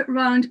flip it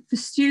around for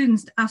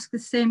students to ask the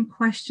same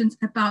questions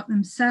about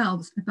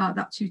themselves, about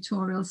that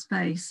tutorial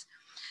space.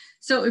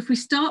 So if we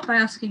start by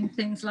asking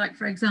things like,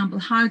 for example,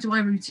 how do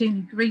I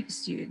routinely greet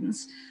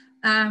students?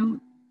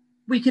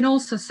 We can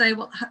also say,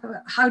 well,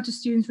 how do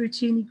students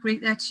routinely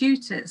greet their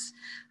tutors?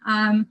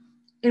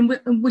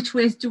 in which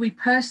ways do we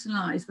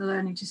personalise the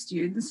learning to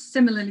students?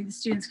 Similarly, the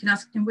students can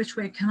ask, in which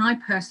way can I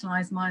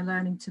personalise my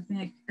learning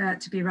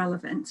to be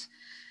relevant?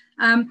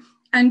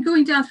 And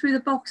going down through the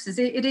boxes,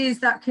 it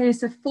is that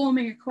case of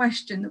forming a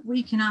question that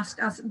we can ask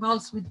as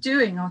whilst we're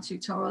doing our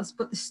tutorials,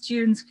 but the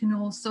students can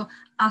also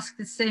ask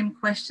the same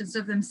questions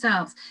of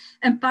themselves.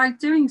 And by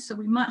doing so,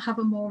 we might have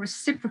a more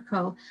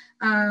reciprocal,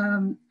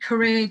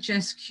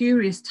 courageous,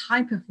 curious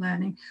type of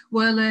learning,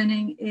 where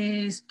learning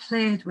is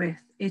played with,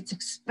 it's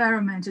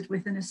experimented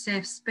with in a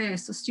safe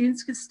space. So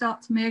students can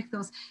start to make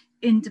those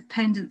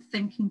independent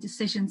thinking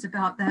decisions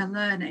about their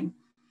learning.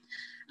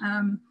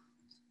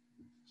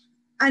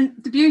 And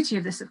the beauty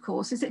of this, of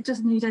course, is it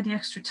doesn't need any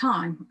extra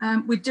time.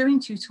 We're doing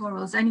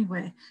tutorials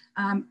anyway,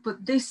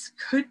 but this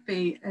could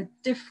be a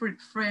different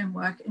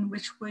framework in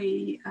which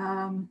we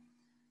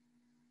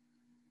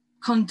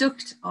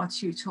conduct our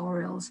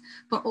tutorials,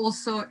 but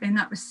also in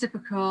that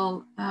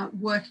reciprocal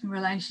working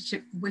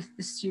relationship with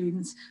the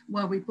students,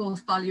 where we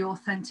both value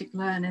authentic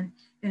learning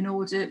in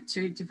order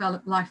to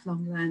develop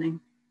lifelong learning.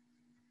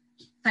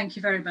 Thank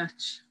you very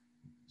much.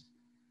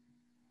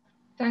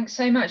 Thanks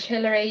so much,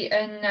 Hilary,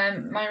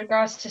 and my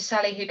regards to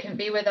Sally, who can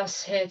be with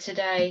us here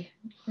today.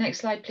 Next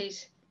slide,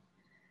 please.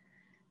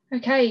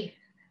 Okay,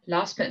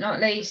 last but not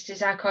least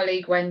is our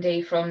colleague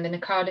Wendy from the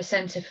NACADA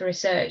Centre for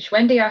Research.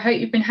 Wendy, I hope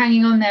you've been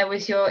hanging on there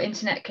with your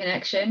internet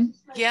connection.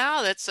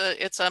 Yeah, it's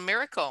a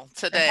miracle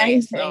today.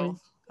 Amazing. So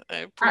I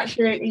appreciate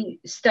absolutely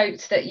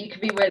stoked that you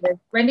could be with us.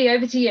 Wendy,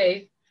 over to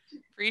you.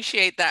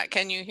 Appreciate that.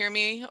 Can you hear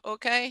me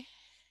okay?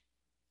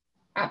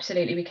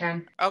 Absolutely, we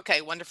can.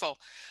 Okay, wonderful.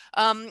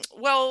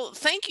 Well,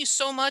 thank you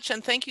so much,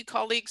 and thank you,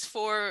 colleagues,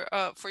 for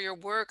your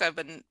work. I've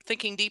been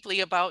thinking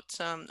deeply about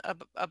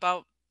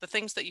the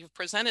things that you've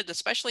presented,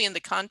 especially in the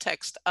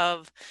context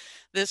of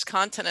this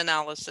content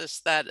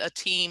analysis that a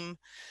team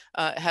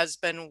has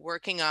been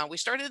working on. We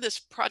started this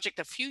project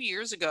a few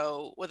years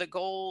ago with a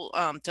goal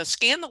to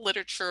scan the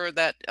literature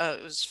that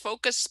was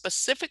focused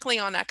specifically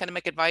on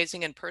academic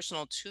advising and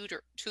personal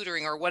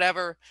tutoring, or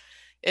whatever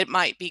it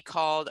might be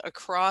called,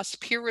 across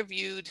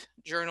peer-reviewed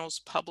journals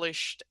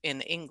published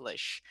in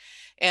English.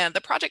 And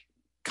the project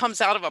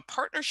comes out of a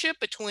partnership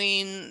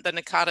between the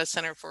NACADA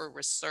Center for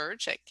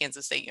Research at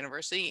Kansas State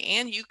University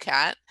and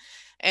UKAT.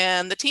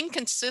 And the team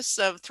consists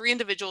of 3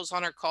 individuals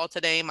on our call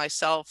today: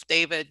 myself,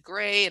 David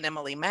Gray, and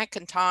Emily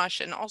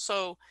McIntosh, and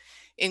also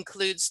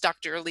includes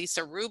Dr.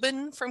 Elisa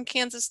Rubin from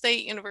Kansas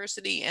State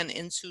University and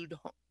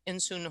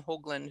Insun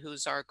Hoagland,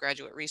 who's our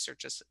graduate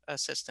research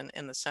assistant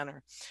in the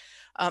center.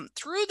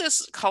 Through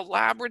this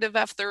collaborative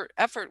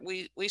effort,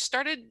 we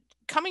started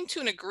coming to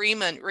an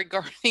agreement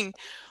regarding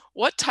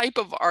what type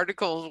of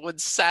article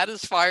would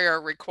satisfy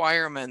our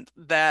requirement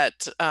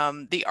that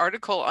the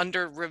article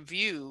under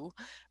review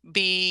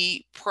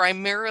be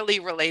primarily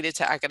related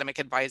to academic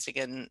advising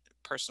and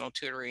personal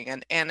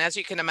tutoring. And as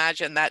you can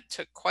imagine, that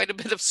took quite a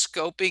bit of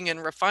scoping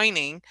and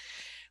refining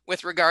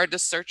with regard to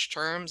search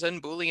terms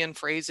and Boolean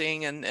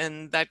phrasing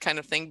and that kind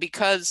of thing.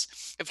 Because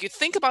if you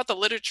think about the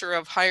literature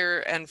of higher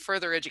and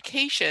further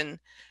education,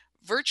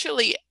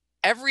 virtually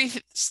every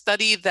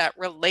study that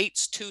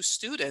relates to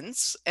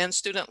students and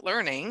student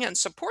learning and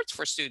supports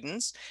for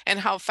students and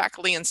how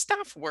faculty and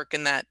staff work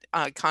in that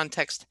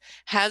context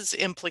has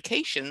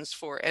implications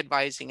for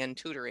advising and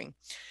tutoring.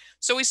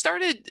 So we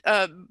started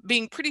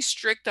being pretty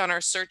strict on our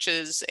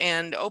searches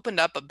and opened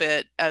up a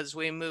bit as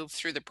we moved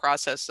through the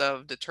process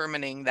of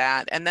determining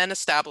that, and then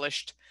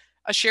established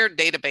a shared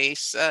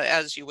database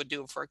as you would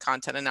do for a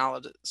content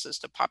analysis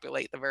to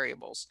populate the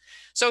variables.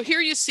 So here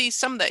you see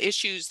some of the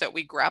issues that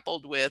we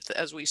grappled with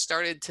as we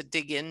started to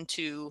dig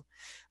into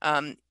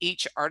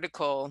each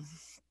article.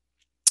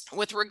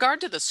 With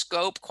regard to the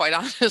scope, quite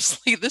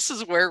honestly, this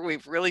is where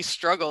we've really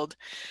struggled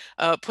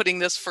putting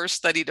this first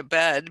study to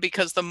bed,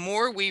 because the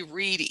more we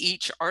read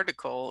each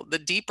article, the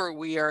deeper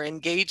we are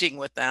engaging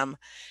with them,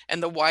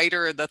 and the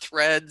wider the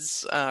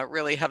threads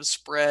really have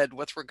spread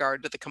with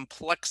regard to the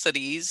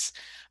complexities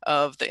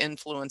of the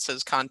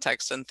influences,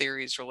 contexts, and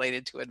theories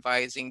related to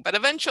advising. But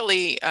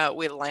eventually,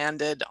 we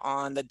landed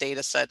on the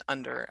data set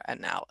under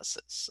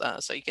analysis.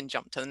 So you can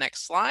jump to the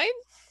next slide.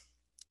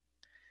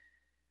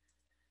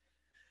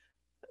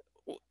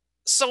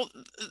 So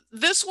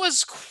this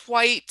was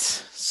quite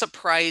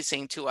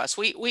surprising to us.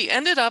 We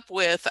ended up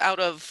with, out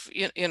of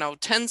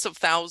tens of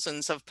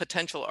thousands of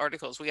potential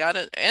articles, we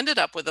ended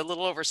up with a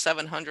little over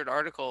 700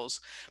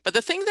 articles. But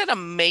the thing that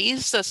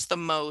amazed us the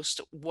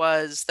most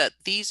was that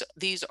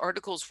these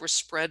articles were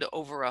spread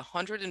over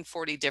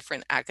 140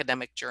 different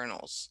academic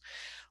journals,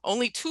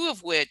 only 2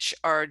 of which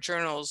are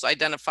journals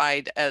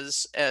identified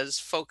as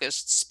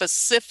focused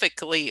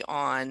specifically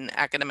on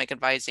academic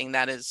advising.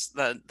 That is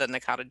the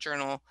NACADA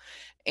Journal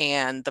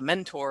and the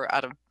Mentor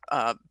out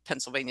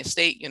Pennsylvania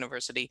State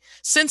University.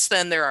 Since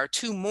then, there are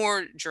 2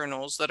 more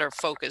journals that are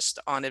focused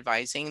on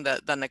advising,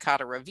 the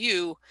NACADA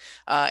Review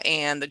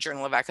and the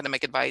Journal of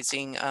Academic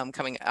Advising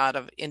coming out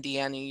of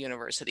Indiana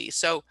University.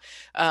 So,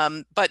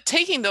 but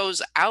taking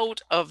those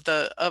out of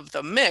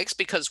the mix,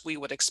 because we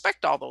would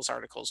expect all those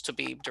articles to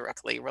be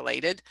directly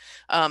related,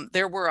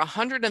 there were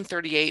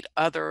 138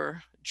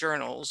 other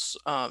journals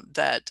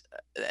that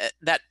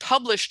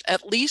published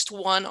at least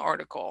one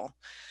article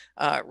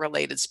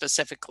related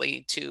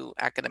specifically to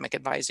academic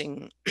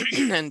advising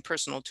and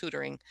personal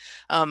tutoring.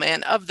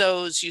 And of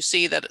those, you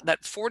see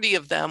that 40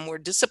 of them were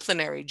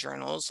disciplinary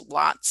journals,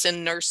 lots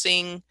in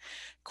nursing,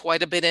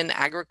 quite a bit in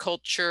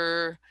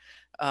agriculture,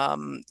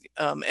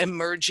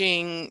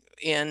 emerging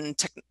in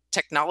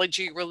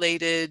technology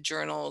related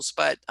journals.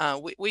 But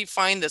we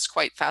find this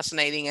quite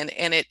fascinating,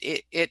 and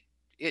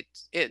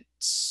it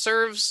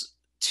serves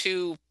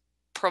to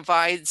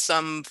provide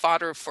some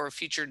fodder for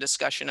future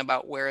discussion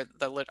about where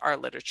our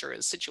literature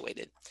is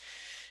situated.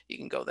 You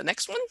can go to the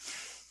next one.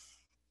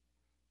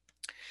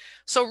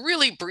 So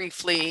really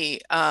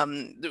briefly,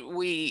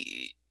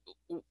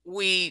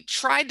 we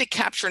tried to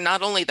capture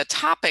not only the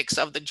topics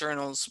of the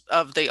journals,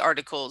 of the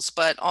articles,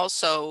 but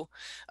also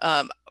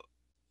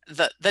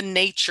the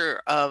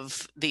nature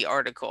of the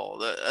article,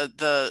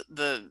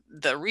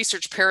 the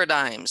research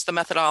paradigms, the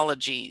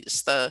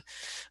methodologies,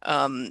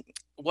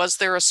 was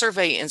there a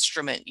survey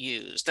instrument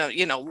used?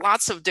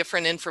 Lots of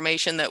different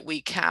information that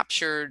we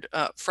captured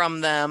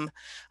from them.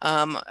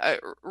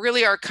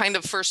 Really, our kind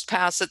of first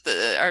pass at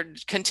our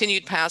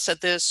continued pass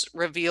at this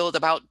revealed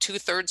about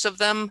 2/3 of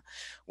them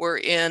were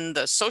in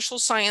the social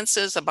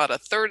sciences, about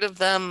 1/3 of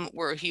them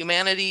were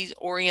humanities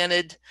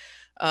oriented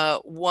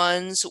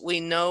ones.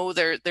 We know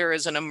there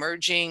is an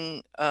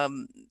emerging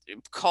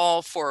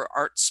call for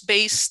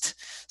arts-based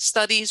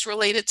studies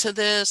related to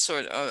this, or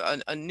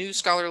a new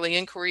scholarly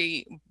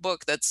inquiry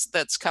book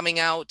that's coming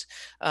out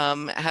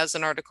has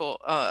an article,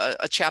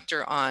 a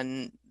chapter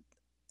on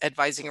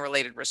advising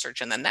related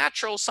research in the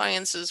natural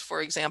sciences,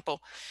 for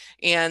example.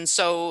 And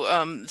so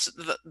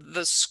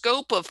the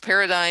scope of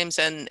paradigms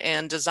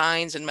and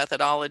designs and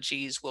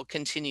methodologies will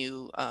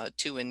continue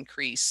to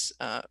increase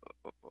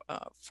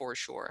for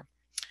sure.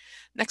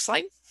 Next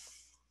slide.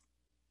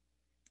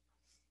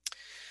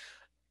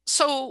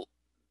 So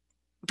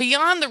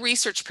beyond the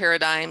research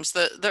paradigms,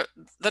 the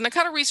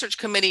NACADA Research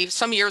Committee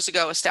some years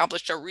ago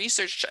established a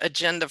research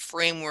agenda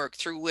framework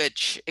through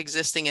which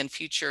existing and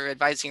future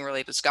advising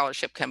related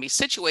scholarship can be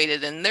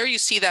situated. And there you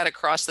see that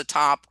across the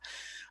top,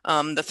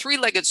 the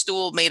 3-legged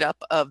stool made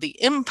up of the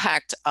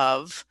impact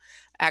of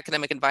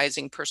academic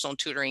advising, personal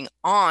tutoring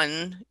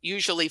on,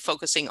 usually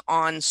focusing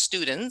on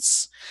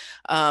students.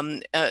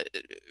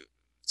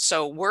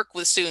 So work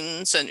with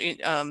students,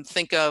 and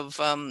think of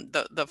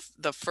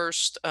the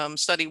first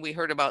study we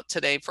heard about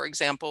today, for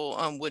example,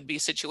 would be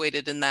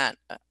situated in that.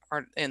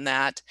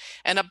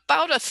 And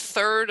about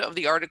 1/3 of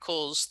the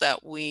articles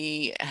that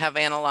we have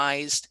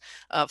analyzed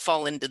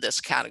fall into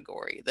this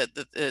category. That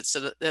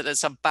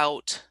it's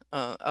about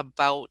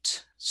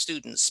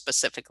students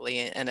specifically,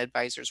 and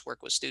advisors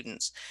work with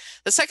students.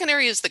 The second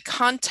area is the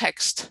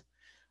context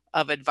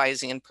of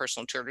advising and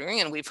personal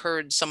tutoring, and we've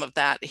heard some of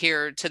that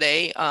here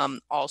today.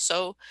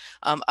 Also,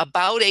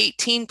 about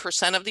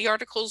 18% of the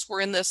articles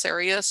were in this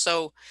area.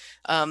 So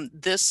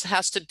this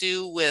has to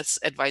do with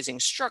advising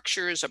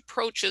structures,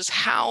 approaches,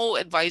 how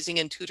advising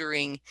and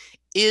tutoring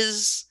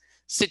is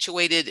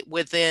situated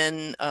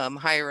within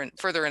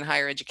further and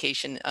higher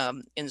education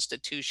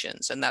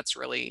institutions, and that's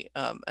really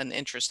an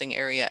interesting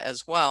area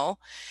as well.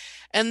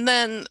 And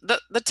then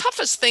the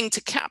toughest thing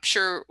to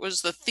capture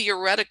was the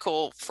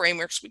theoretical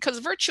frameworks, because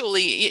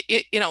virtually,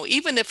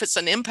 even if it's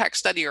an impact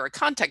study or a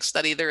context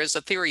study, there is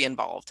a theory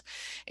involved.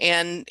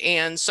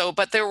 And so,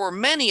 but there were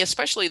many,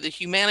 especially the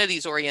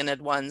humanities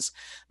oriented ones,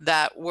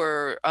 that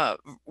were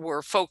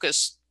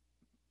focused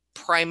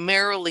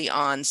primarily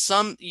on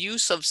some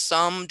use of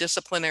some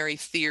disciplinary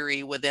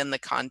theory within the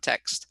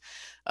context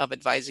of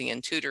advising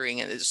and tutoring.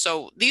 And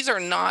so these are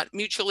not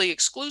mutually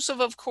exclusive,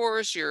 of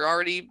course. You're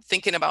already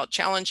thinking about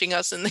challenging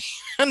us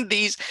in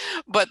these,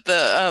 but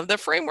the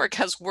framework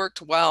has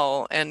worked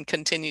well and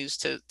continues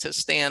to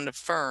stand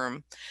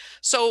firm.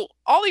 So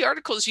all the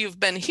articles you've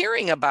been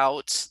hearing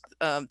about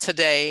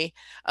today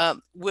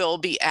will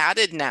be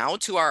added now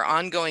to our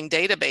ongoing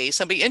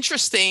database. It'll be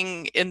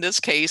interesting in this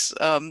case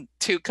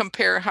to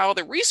compare how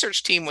the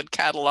research team would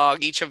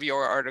catalog each of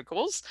your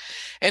articles,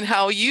 and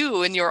how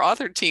you and your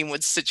author team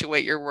would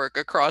situate your work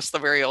across the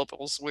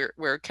variables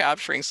we're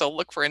capturing. So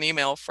look for an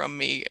email from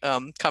me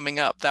coming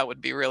up. That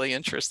would be really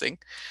interesting.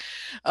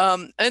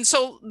 And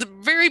so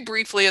very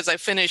briefly, as I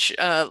finish,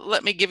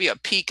 let me give you a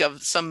peek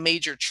of some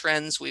major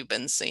trends we've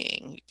been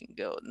seeing. You can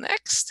go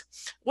next.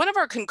 One of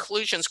our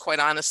conclusions, quite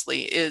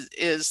honestly,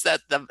 is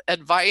that the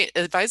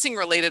advising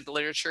related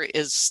literature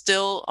is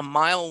still a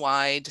mile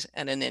wide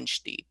and an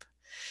inch deep.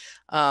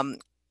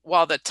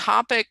 While the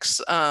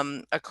topics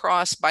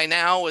across by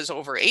now is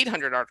over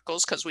 800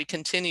 articles, because we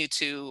continue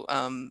to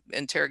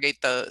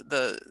interrogate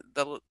the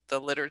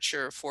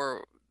literature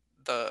for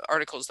the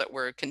articles that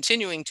we're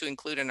continuing to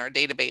include in our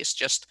database,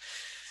 just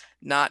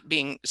not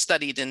being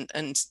studied in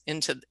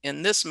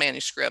this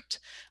manuscript.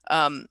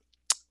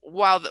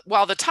 While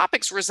the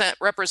topics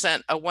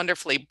represent a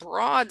wonderfully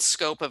broad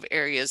scope of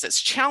areas,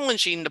 it's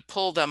challenging to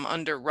pull them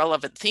under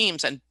relevant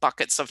themes and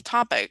buckets of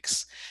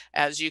topics,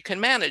 as you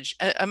can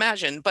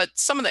imagine. But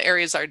some of the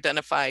areas are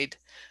identified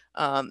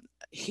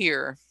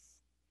here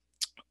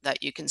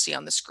that you can see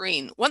on the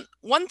screen.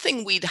 One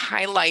thing we'd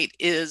highlight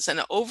is an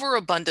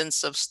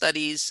overabundance of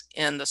studies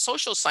in the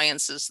social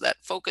sciences that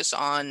focus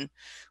on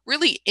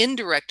really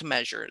indirect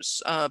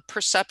measures,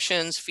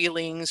 perceptions,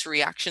 feelings,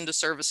 reaction to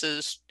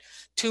services.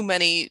 Too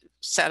many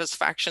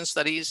satisfaction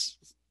studies,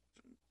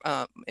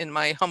 in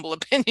my humble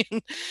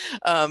opinion,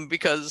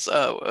 because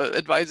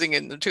advising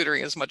and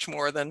tutoring is much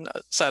more than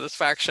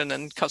satisfaction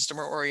and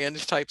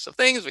customer-oriented types of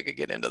things. We could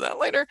get into that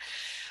later.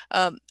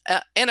 And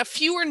a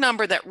fewer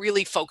number that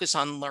really focus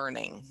on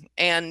learning.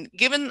 And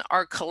given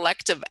our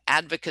collective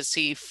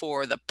advocacy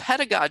for the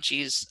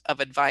pedagogies of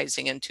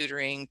advising and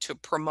tutoring to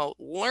promote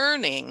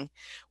learning,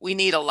 we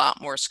need a lot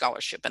more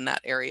scholarship in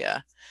that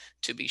area,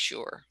 to be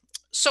sure.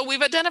 So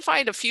we've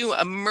identified a few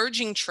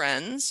emerging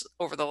trends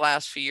over the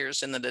last few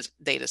years in the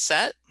data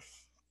set.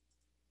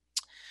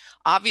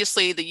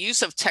 Obviously, the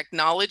use of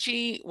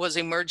technology was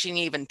emerging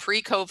even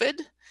pre-COVID,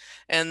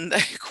 and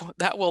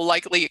that will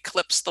likely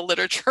eclipse the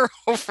literature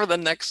over the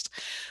next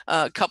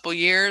couple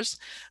years.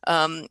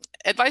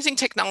 Advising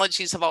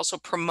technologies have also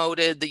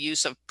promoted the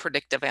use of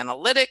predictive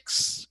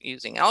analytics,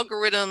 using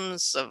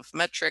algorithms of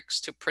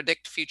metrics to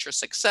predict future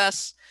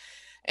success.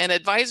 And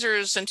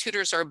advisors and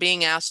tutors are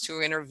being asked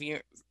to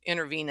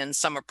intervene in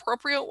some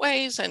appropriate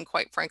ways and,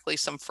 quite frankly,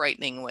 some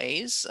frightening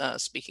ways.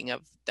 Speaking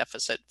of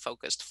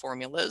deficit-focused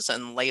formulas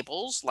and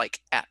labels like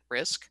at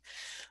risk.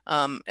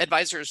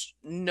 Advisors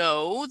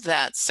know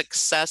that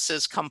success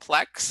is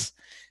complex.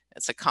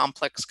 It's a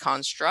complex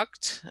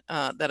construct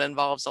that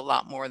involves a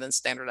lot more than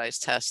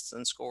standardized tests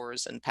and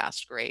scores and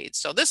past grades.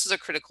 So this is a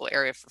critical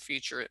area for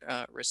future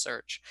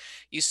research.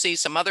 You see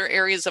some other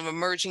areas of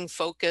emerging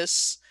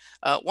focus,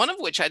 one of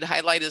which I'd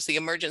highlight is the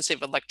emergence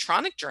of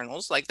electronic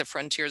journals like the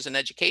Frontiers in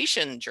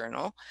Education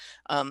journal.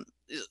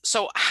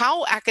 So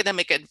how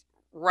academic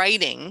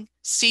writing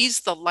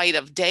sees the light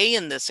of day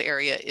in this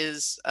area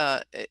is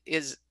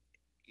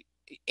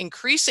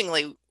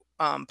increasingly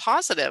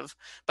positive,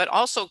 but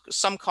also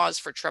some cause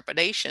for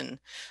trepidation,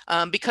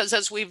 because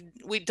as we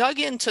dug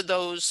into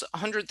those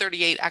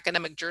 138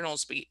 academic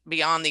journals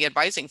beyond the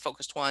advising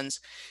focused ones,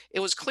 it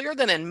was clear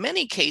that in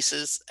many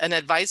cases an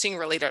advising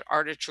related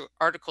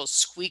article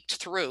squeaked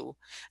through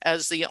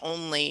as the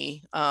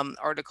only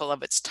article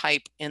of its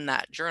type in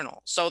that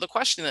journal. So the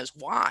question is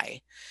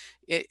why?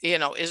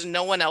 Is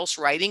no one else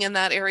writing in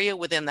that area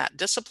within that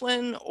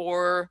discipline,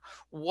 or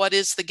what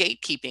is the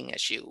gatekeeping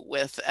issue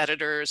with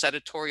editors,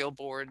 editorial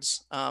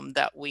boards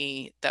that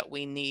we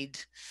need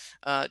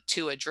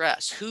to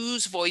address?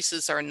 Whose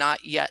voices are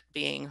not yet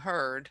being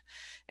heard,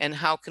 and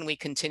how can we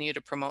continue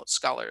to promote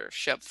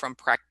scholarship from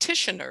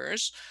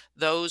practitioners,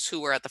 those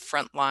who are at the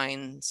front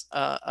lines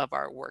of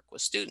our work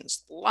with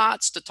students?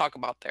 Lots to talk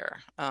about there.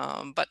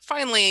 But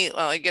finally,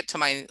 I get to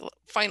my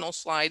final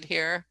slide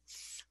here,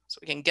 so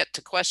we can get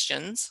to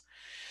questions.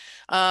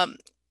 The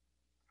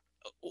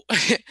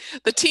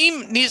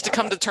team needs to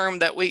come to term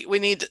that we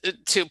need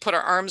to put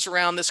our arms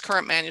around this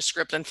current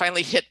manuscript and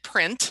finally hit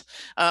print,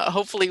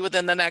 hopefully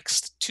within the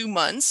next 2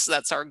 months.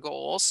 That's our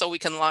goal, so we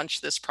can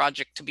launch this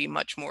project to be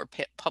much more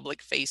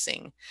public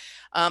facing.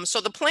 So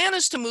the plan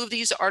is to move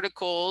these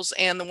articles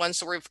and the ones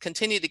that we've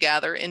continued to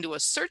gather into a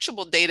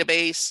searchable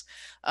database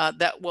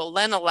that will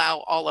then allow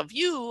all of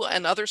you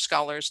and other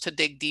scholars to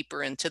dig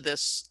deeper into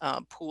this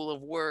pool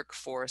of work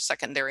for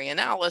secondary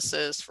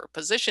analysis, for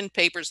position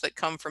papers that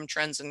come from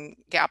trends and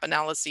gap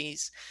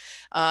analyses,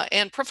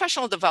 and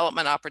professional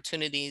development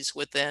opportunities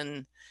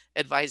within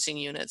advising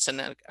units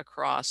and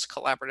across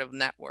collaborative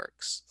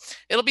networks.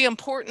 It'll be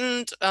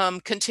important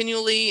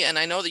continually, and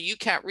I know the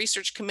UKAT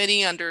Research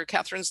Committee under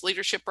Catherine's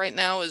leadership right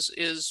now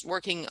is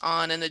working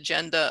on an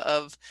agenda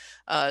of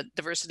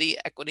diversity,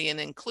 equity, and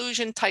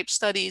inclusion type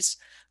studies,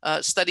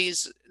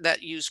 studies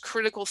that use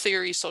critical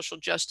theory, social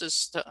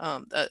justice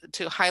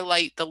to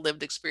highlight the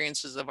lived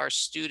experiences of our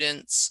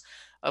students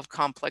of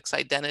complex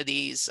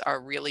identities are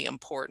really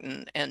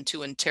important, and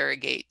to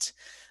interrogate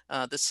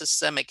the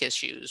systemic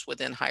issues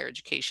within higher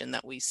education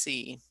that we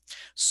see.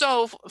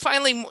 So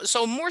finally,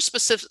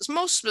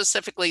 most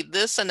specifically,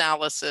 this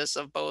analysis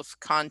of both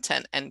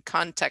content and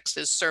context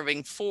is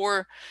serving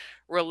 4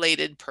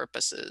 related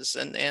purposes.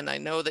 And I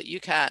know that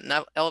UKAT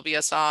and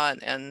LVSA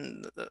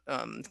and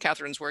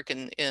Catherine's work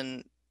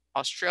in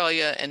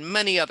Australia and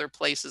many other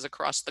places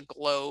across the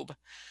globe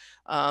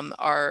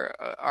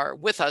are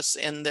with us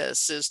in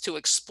this, is to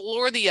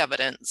explore the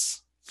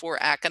evidence for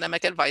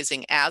academic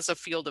advising as a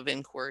field of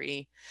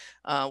inquiry.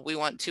 We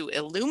want to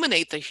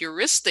illuminate the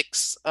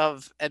heuristics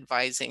of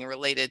advising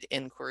related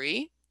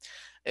inquiry,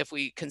 if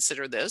we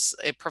consider this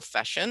a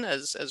profession,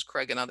 as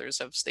Craig and others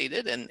have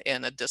stated,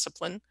 and a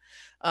discipline,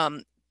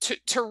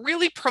 to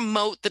really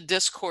promote the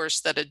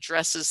discourse that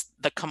addresses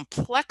the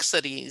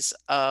complexities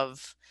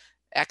of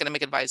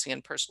academic advising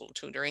and personal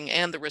tutoring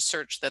and the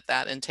research that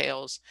that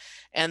entails,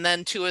 and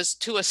then to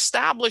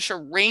establish a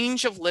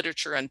range of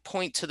literature and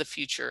point to the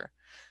future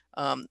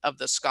of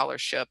the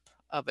scholarship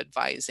of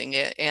advising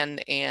it,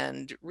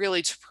 and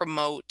really to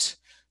promote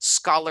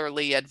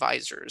scholarly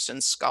advisors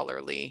and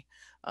scholarly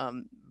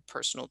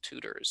personal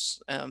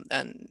tutors,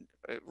 and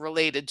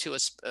related to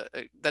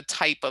the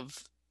type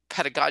of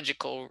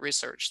pedagogical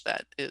research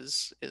that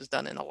is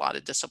done in a lot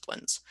of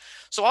disciplines.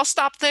 So I'll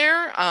stop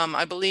there.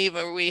 I believe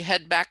we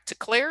head back to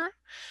Claire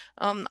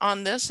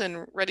on this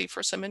and ready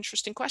for some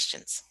interesting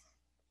questions.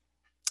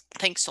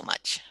 Thanks so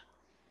much.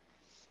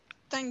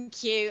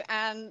 Thank you,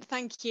 and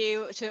thank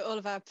you to all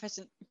of our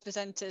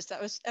presenters.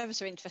 That was ever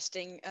so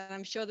interesting, and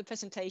I'm sure the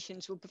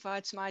presentations will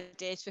provide some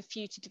ideas for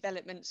future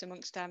developments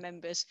amongst our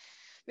members.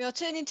 We are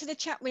turning to the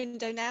chat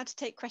window now to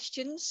take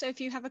questions. So if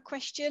you have a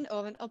question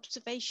or an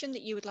observation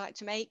that you would like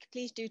to make,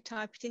 please do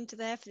type it into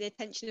there for the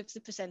attention of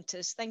the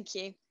presenters. Thank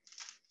you.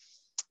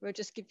 We'll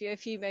just give you a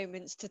few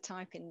moments to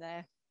type in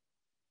there.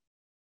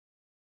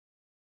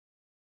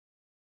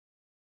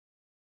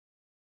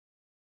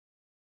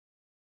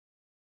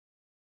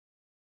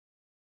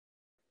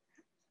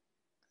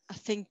 I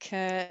think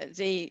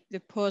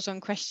the pause on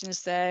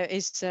questions there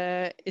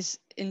is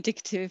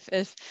indicative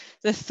of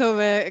the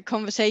thorough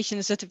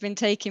conversations that have been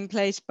taking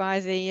place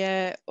by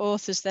the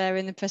authors there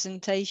in the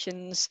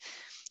presentations.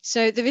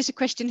 So there is a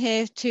question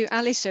here to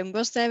Alison.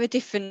 Was there a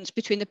difference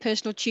between the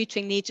personal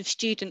tutoring needs of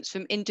students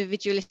from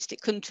individualistic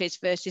countries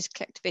versus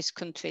collectivist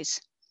countries?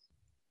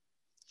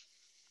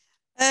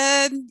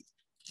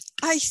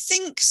 I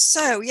think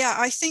so, yeah.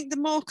 I think the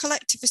more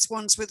collectivist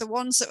ones were the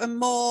ones that were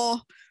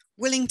more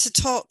willing to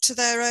talk to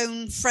their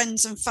own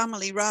friends and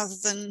family rather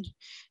than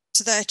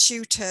to their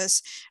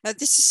tutors.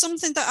 This is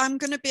something that I'm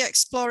going to be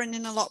exploring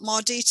in a lot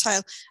more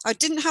detail. I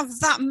didn't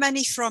have that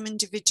many from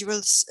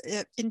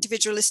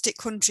individualistic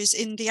countries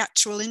in the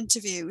actual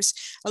interviews.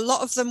 A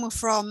lot of them were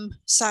from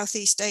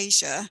Southeast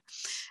Asia,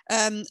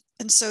 and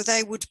so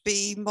they would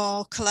be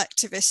more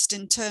collectivist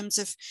in terms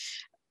of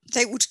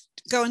they would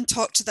go and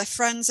talk to their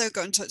friends, they would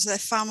go and talk to their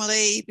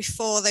family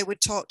before they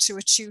would talk to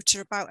a tutor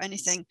about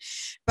anything.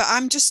 But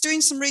I'm just doing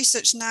some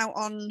research now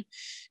on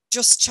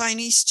just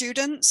Chinese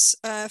students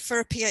for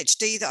a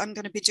PhD that I'm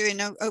going to be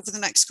doing over the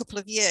next couple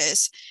of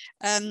years.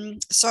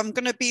 So I'm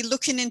going to be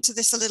looking into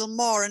this a little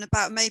more and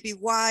about maybe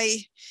why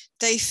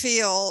they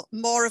feel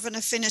more of an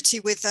affinity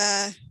with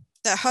their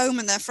home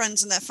and their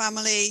friends and their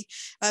family.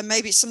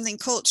 Maybe it's something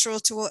cultural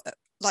to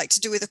like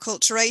to do with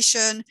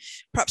acculturation.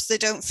 Perhaps they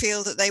don't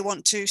feel that they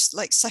want to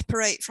like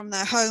separate from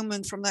their home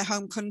and from their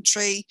home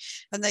country,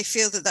 and they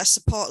feel that their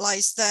support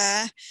lies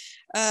there.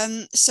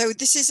 So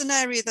this is an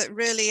area that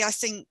really I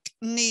think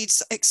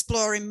needs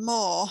exploring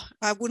more.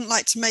 I wouldn't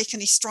like to make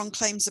any strong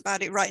claims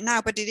about it right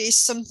now, but it is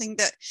something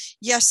that,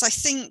 yes, I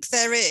think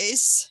there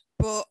is,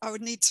 but I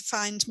would need to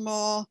find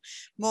more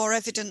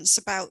evidence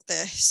about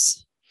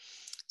this.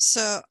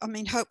 So, I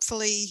mean,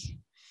 hopefully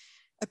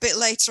a bit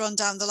later on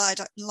down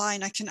the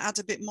line, I can add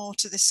a bit more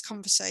to this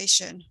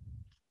conversation.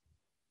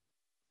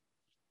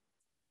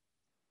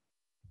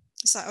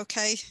 Is that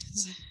okay?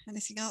 Is there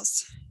anything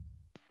else?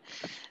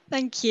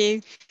 Thank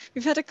you.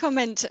 We've had a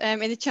comment in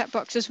the chat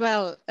box as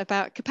well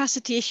about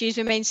capacity issues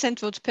remain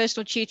central to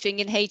personal tutoring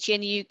in Haiti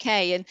and the UK,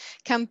 and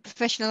can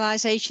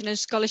professionalisation and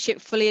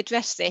scholarship fully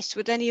address this?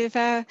 Would any of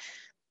our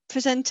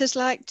presenters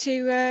like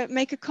to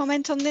make a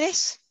comment on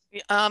this?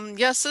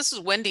 Yes, this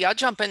is Wendy. I'll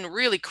jump in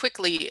really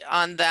quickly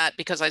on that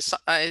because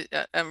I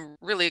am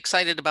really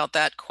excited about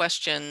that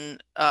question.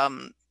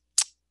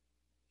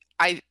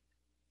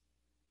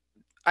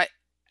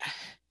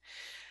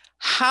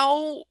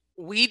 How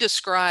we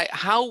describe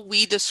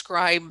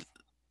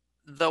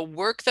the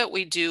work that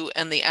we do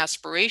and the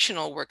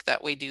aspirational work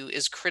that we do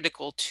is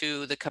critical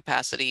to the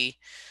capacity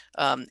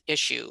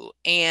issue.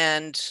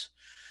 And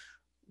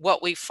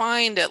what we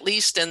find, at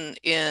least in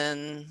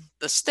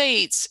the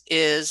States,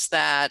 is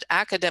that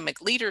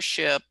academic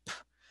leadership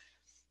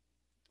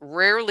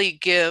rarely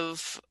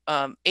give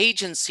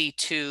agency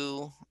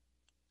to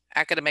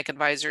academic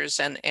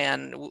advisors,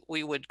 and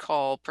we would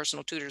call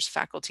personal tutors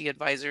faculty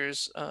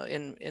advisors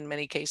in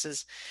many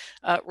cases,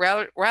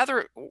 rather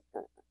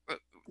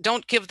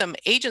don't give them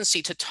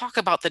agency to talk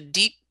about the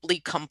deeply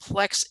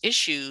complex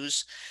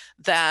issues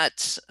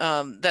that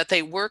that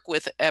they work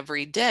with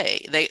every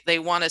day. They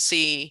want to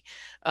see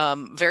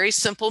very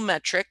simple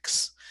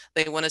metrics.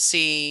 They want to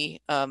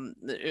see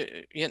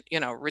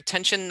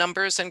retention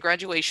numbers and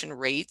graduation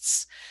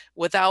rates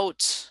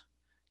without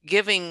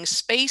giving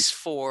space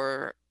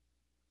for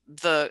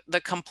the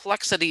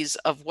complexities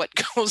of what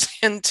goes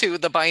into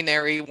the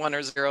binary 1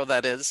 or 0,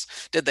 that is,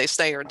 did they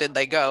stay or did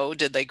they go,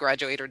 did they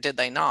graduate or did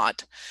they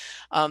not.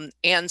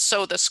 And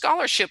so the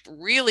scholarship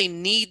really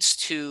needs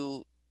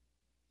to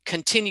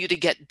continue to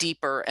get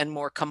deeper and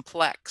more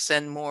complex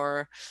and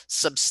more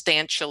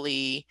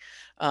substantially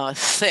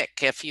thick,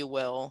 if you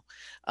will,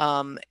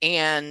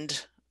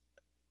 and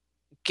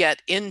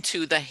get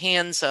into the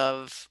hands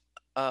of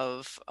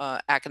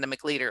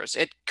academic leaders.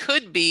 It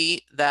could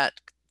be that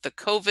the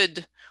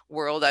COVID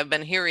world, I've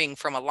been hearing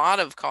from a lot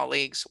of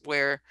colleagues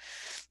where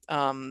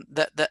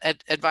the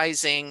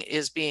advising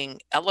is being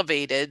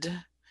elevated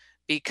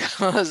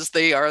because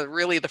they are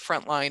really the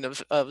front line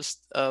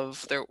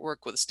of their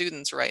work with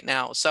students right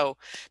now. So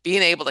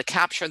being able to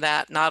capture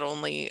that not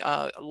only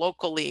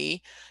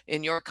locally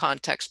in your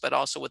context, but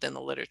also within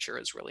the literature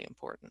is really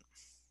important.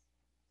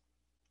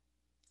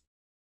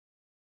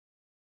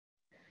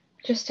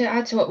 Just to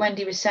add to what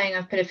Wendy was saying,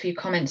 I've put a few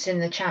comments in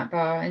the chat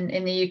bar, and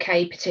in the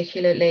UK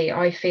particularly,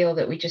 I feel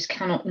that we just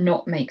cannot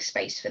not make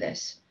space for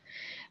this.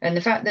 And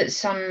the fact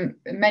that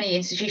many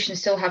institutions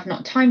still have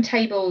not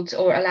timetabled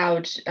or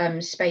allowed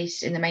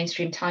space in the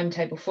mainstream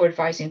timetable for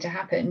advising to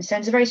happen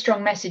sends a very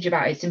strong message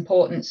about its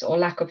importance or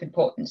lack of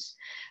importance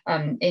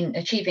in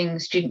achieving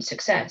student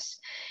success.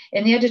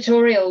 In the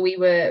editorial, we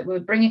were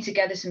bringing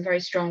together some very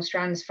strong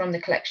strands from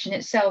the collection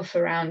itself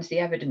around the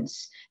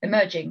evidence,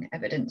 emerging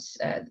evidence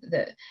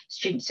that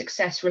student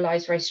success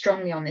relies very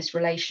strongly on this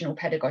relational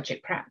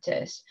pedagogic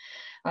practice.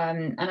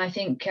 And I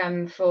think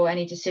for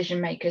any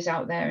decision makers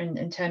out there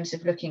in terms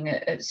of looking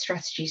at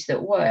strategies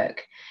that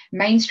work,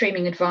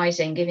 mainstreaming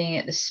advising, giving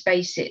it the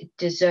space it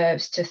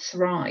deserves to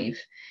thrive,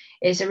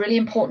 is a really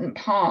important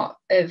part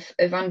of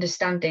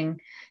understanding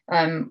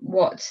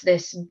what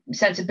this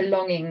sense of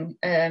belonging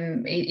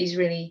is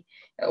really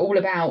all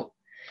about.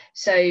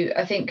 So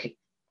I think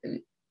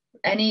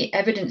any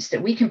evidence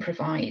that we can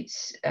provide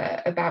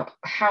about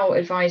how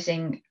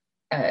advising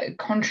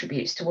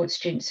contributes towards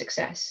student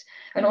success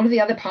and all of the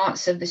other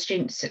parts of the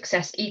student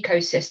success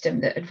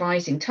ecosystem that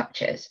advising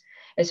touches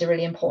is a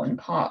really important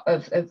part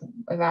of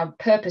our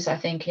purpose, I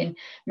think, in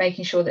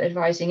making sure that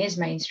advising is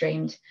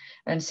mainstreamed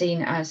and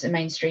seen as a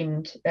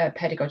mainstreamed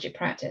pedagogic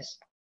practice.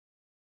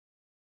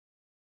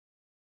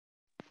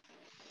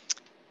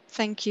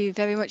 Thank you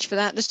very much for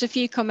that. There's a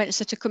few comments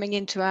that are coming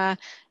into our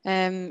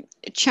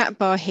chat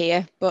bar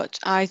here, but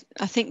I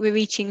think we're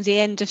reaching the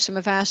end of some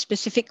of our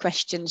specific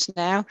questions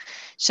now.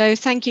 So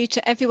thank you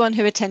to everyone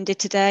who attended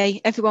today,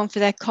 everyone for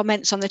their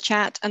comments on the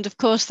chat, and of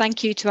course,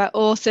 thank you to our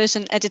authors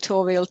and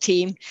editorial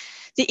team.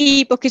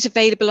 The ebook is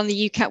available on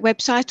the UKAT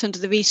website under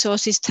the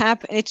resources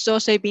tab, and it's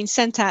also been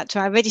sent out to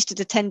our registered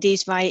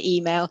attendees via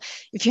email.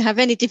 If you have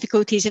any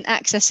difficulties in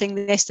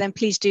accessing this, then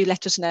please do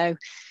let us know.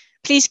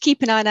 Please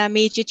keep an eye on our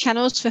media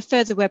channels for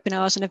further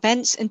webinars and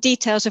events, and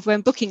details of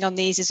when booking on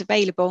these is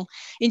available.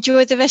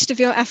 Enjoy the rest of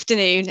your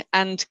afternoon,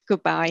 and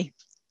goodbye.